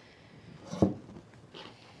chat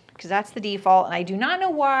because that's the default, and I do not know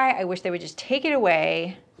why. I wish they would just take it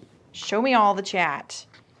away. Show me all the chat.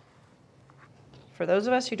 For those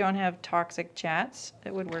of us who don't have toxic chats,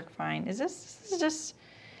 it would work fine. This is just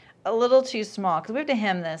a little too small because we have to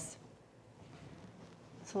hem this.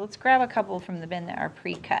 So let's grab a couple from the bin that are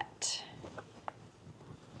pre-cut.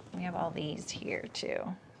 We have all these here too.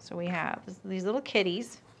 So we have these little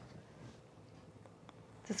kitties.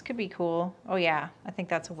 This could be cool. Oh yeah, I think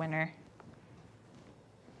that's a winner.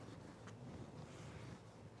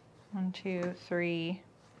 1, 2, 3.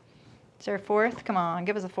 Is there a 4th? Come on,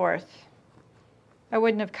 give us a 4th. I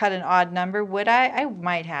wouldn't have cut an odd number, would I? I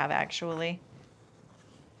might have, actually.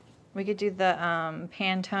 We could do the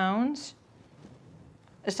Pantones.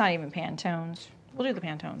 It's not even Pantones. We'll do the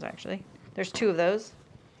Pantones, actually. There's 2 of those.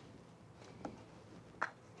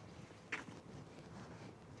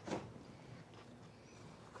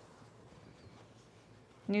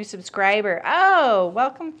 New subscriber. Oh,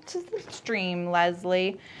 welcome to the stream,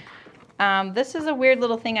 Leslie. This is a weird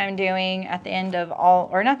little thing I'm doing at the end of all,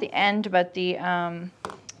 or not the end, but the,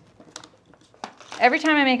 every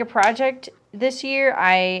time I make a project this year,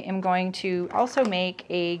 I am going to also make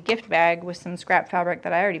a gift bag with some scrap fabric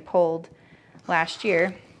that I already pulled last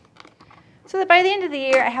year. So that by the end of the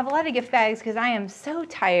year, I have a lot of gift bags because I am so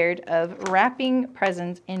tired of wrapping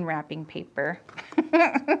presents in wrapping paper.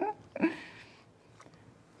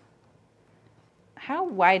 How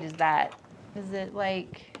wide is that? Is it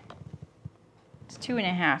like, it's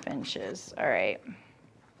 2.5 inches. All right.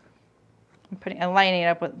 I'm lining it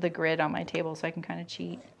up with the grid on my table so I can kind of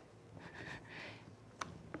cheat.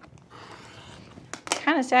 It's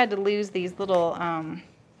kind of sad to lose these little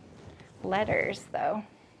letters though.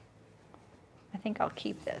 I think I'll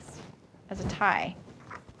keep this as a tie.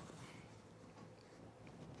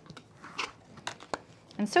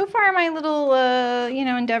 And so far my little, you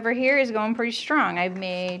know, endeavor here is going pretty strong. I've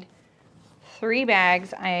made 3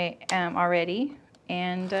 bags already,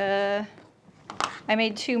 and I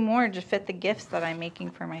made 2 more to fit the gifts that I'm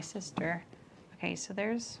making for my sister. Okay, so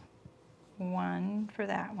there's 1 for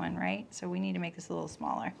that one, right? So we need to make this a little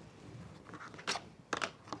smaller.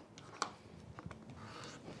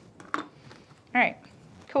 All right,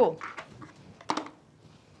 cool. I'll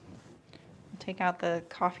take out the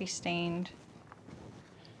coffee stained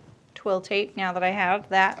twill tape now that I have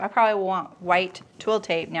that. I probably want white twill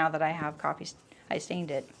tape now that I have I stained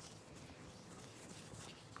it.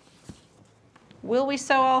 Will we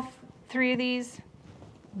sew all 3 of these?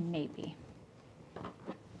 Maybe.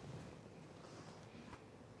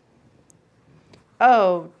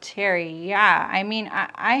 Oh, Terry, yeah. I mean,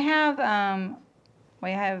 I have, we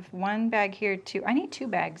have 1 bag here, 2. I need 2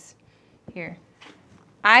 bags here.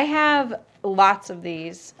 I have lots of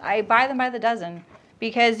these. I buy them by the dozen.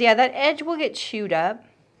 Because, yeah, that edge will get chewed up,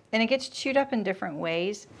 and it gets chewed up in different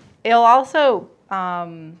ways. It'll also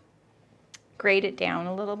grade it down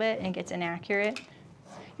a little bit, and it gets inaccurate.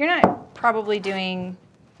 You're not probably doing,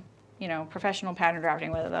 you know, professional pattern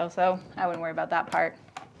drafting with it, though, so I wouldn't worry about that part.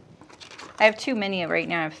 I have too many right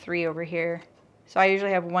now. I have 3 over here. So I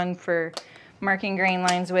usually have 1 for marking grain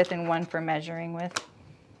lines with and 1 for measuring with.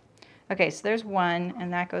 Okay, so there's 1,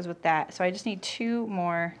 and that goes with that. So I just need 2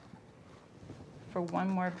 more for 1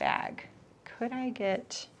 more bag. Could I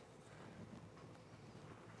get,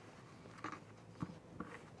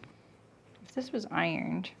 if this was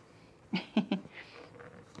ironed,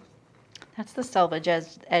 that's the selvage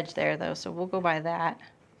edge there though, so we'll go by that.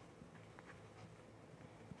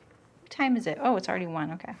 What time is it? Oh, it's already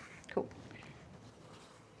 1, okay, cool.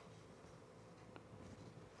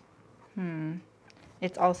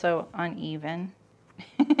 It's also uneven.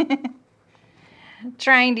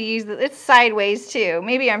 Trying to use it's sideways too.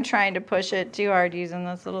 Maybe I'm trying to push it too hard using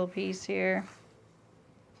this little piece here.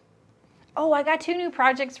 Oh, I got 2 new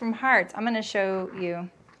projects from Hearts. I'm going to show you.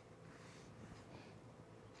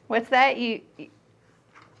 What's that? You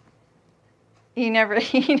never,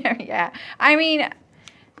 yeah. I mean,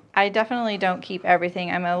 I definitely don't keep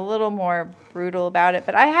everything. I'm a little more brutal about it,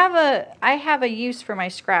 but I have a use for my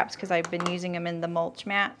scraps because I've been using them in the mulch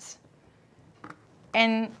mats.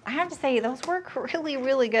 And I have to say, those work really,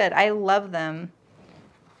 really good. I love them.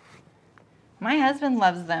 My husband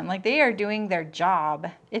loves them. Like, they are doing their job.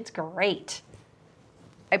 It's great.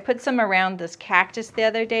 I put some around this cactus the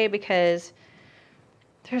other day because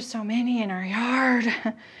there's so many in our yard.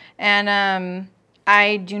 And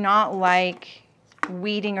I do not like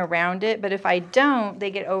weeding around it. But if I don't,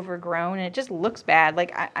 they get overgrown and it just looks bad.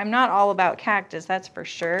 Like, I'm not all about cactus, that's for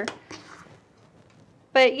sure.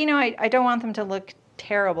 But, you know, I don't want them to look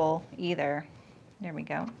terrible either. There we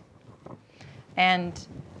go. And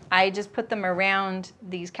I just put them around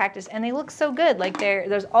these cactus and they look so good. Like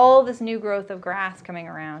there's all this new growth of grass coming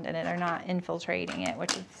around and they're not infiltrating it,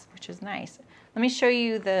 which is nice. Let me show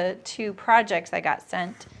you the 2 projects I got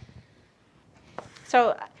sent.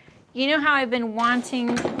 So you know how I've been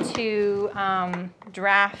wanting to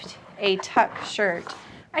draft a tuck shirt.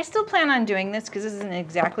 I still plan on doing this because this isn't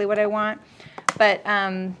exactly what I want. But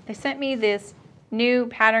they sent me this new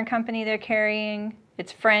pattern company they're carrying.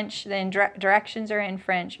 It's French. The directions are in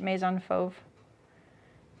French, Maison Fauve.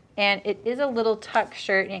 And it is a little tuck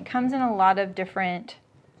shirt, and it comes in a lot of different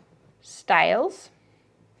styles.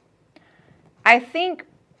 I think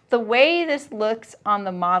the way this looks on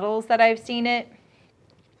the models that I've seen it,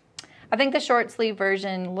 I think the short sleeve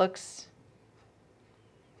version looks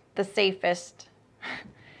the safest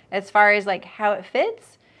as far as like how it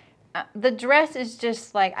fits. The dress is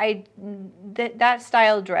just like, that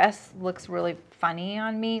style dress looks really funny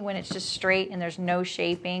on me when it's just straight and there's no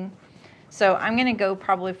shaping. So I'm going to go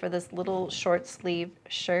probably for this little short sleeve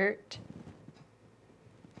shirt.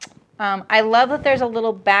 I love that there's a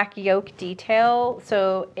little back yoke detail,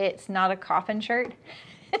 so it's not a coffin shirt.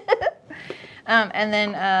 And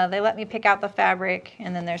then they let me pick out the fabric,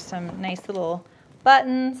 and then there's some nice little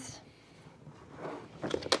buttons.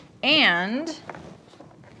 And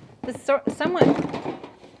this somewhat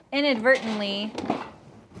inadvertently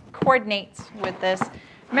coordinates with this.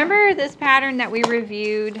 Remember this pattern that we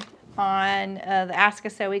reviewed on the Ask a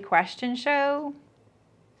Sew question show?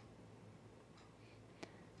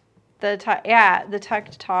 The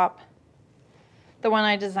tucked top. The one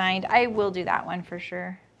I designed. I will do that one for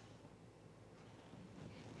sure.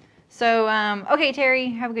 So, okay,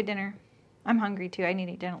 Terry, have a good dinner. I'm hungry too. I need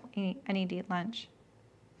to eat dinner. I need to eat lunch.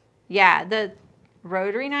 Yeah, the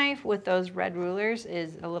rotary knife with those red rulers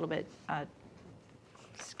is a little bit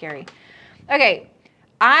scary. Okay,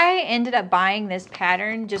 I ended up buying this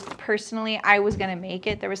pattern just personally. I was going to make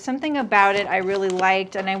it. There was something about it I really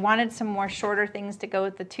liked, and I wanted some more shorter things to go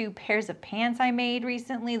with the 2 pairs of pants I made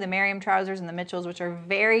recently, the Merriam trousers and the Mitchells, which are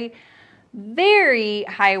very, very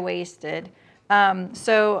high-waisted.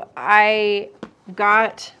 So I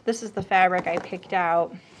got, this is the fabric I picked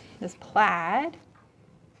out, this plaid.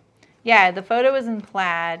 Yeah, the photo is in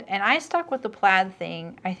plaid, and I stuck with the plaid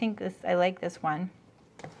thing. I think I like this one.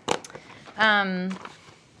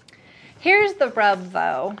 Here's the rub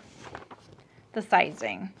though, the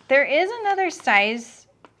sizing. There is another size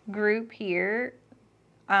group here.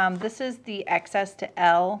 This is the XS to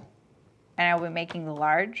L, and I will be making the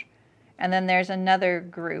large. And then there's another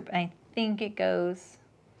group, and I think it goes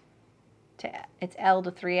to, it's L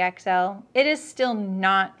to 3XL. It is still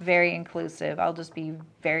not very inclusive. I'll just be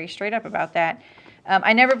very straight up about that.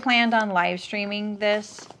 I never planned on live streaming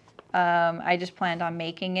this. I just planned on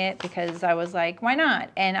making it because I was like, why not?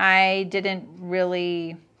 And I didn't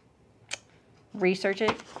really research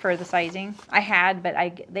it for the sizing. I had, but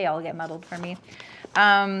they all get muddled for me.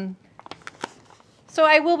 So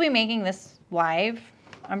I will be making this live.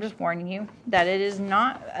 I'm just warning you that it is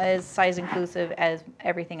not as size inclusive as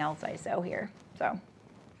everything else I sew here. So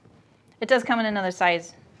it does come in another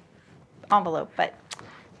size envelope, but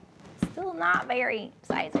still not very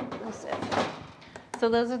size inclusive. So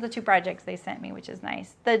those are the 2 projects they sent me, which is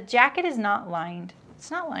nice. The jacket is not lined. It's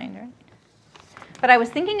not lined, right? But I was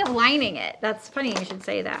thinking of lining it. That's funny you should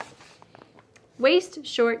say that. Waist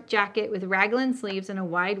short jacket with raglan sleeves and a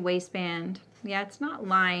wide waistband. Yeah, it's not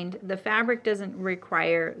lined. The fabric doesn't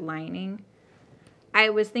require lining. I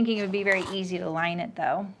was thinking it would be very easy to line it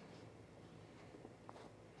though.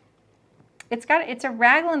 It's a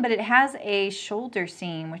raglan, but it has a shoulder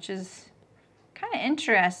seam, which is kind of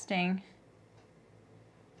interesting.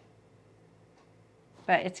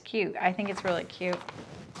 But it's cute. I think it's really cute.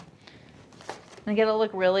 I think it'll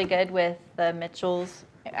look really good with the Mitchells.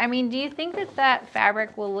 I mean, do you think that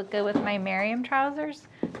fabric will look good with my Merriam trousers?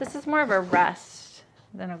 This is more of a rust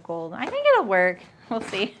than a gold. I think it'll work. We'll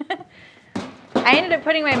see. I ended up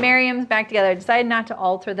putting my Merriams back together. I decided not to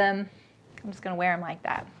alter them. I'm just going to wear them like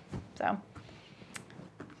that. So,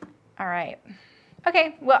 all right.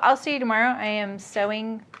 Okay, well, I'll see you tomorrow. I am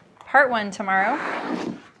sewing part 1 tomorrow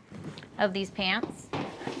of these pants,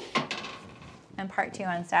 and part 2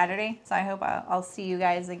 on Saturday. So I hope I'll see you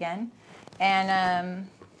guys again. And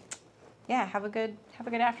yeah, have a good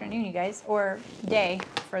afternoon, you guys, or day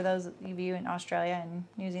for those of you in Australia and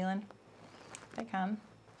New Zealand that come.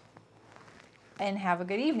 And have a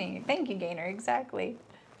good evening. Thank you, Gainer. Exactly.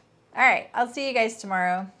 All right, I'll see you guys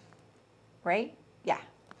tomorrow. Right? Yeah,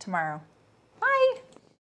 tomorrow. Bye.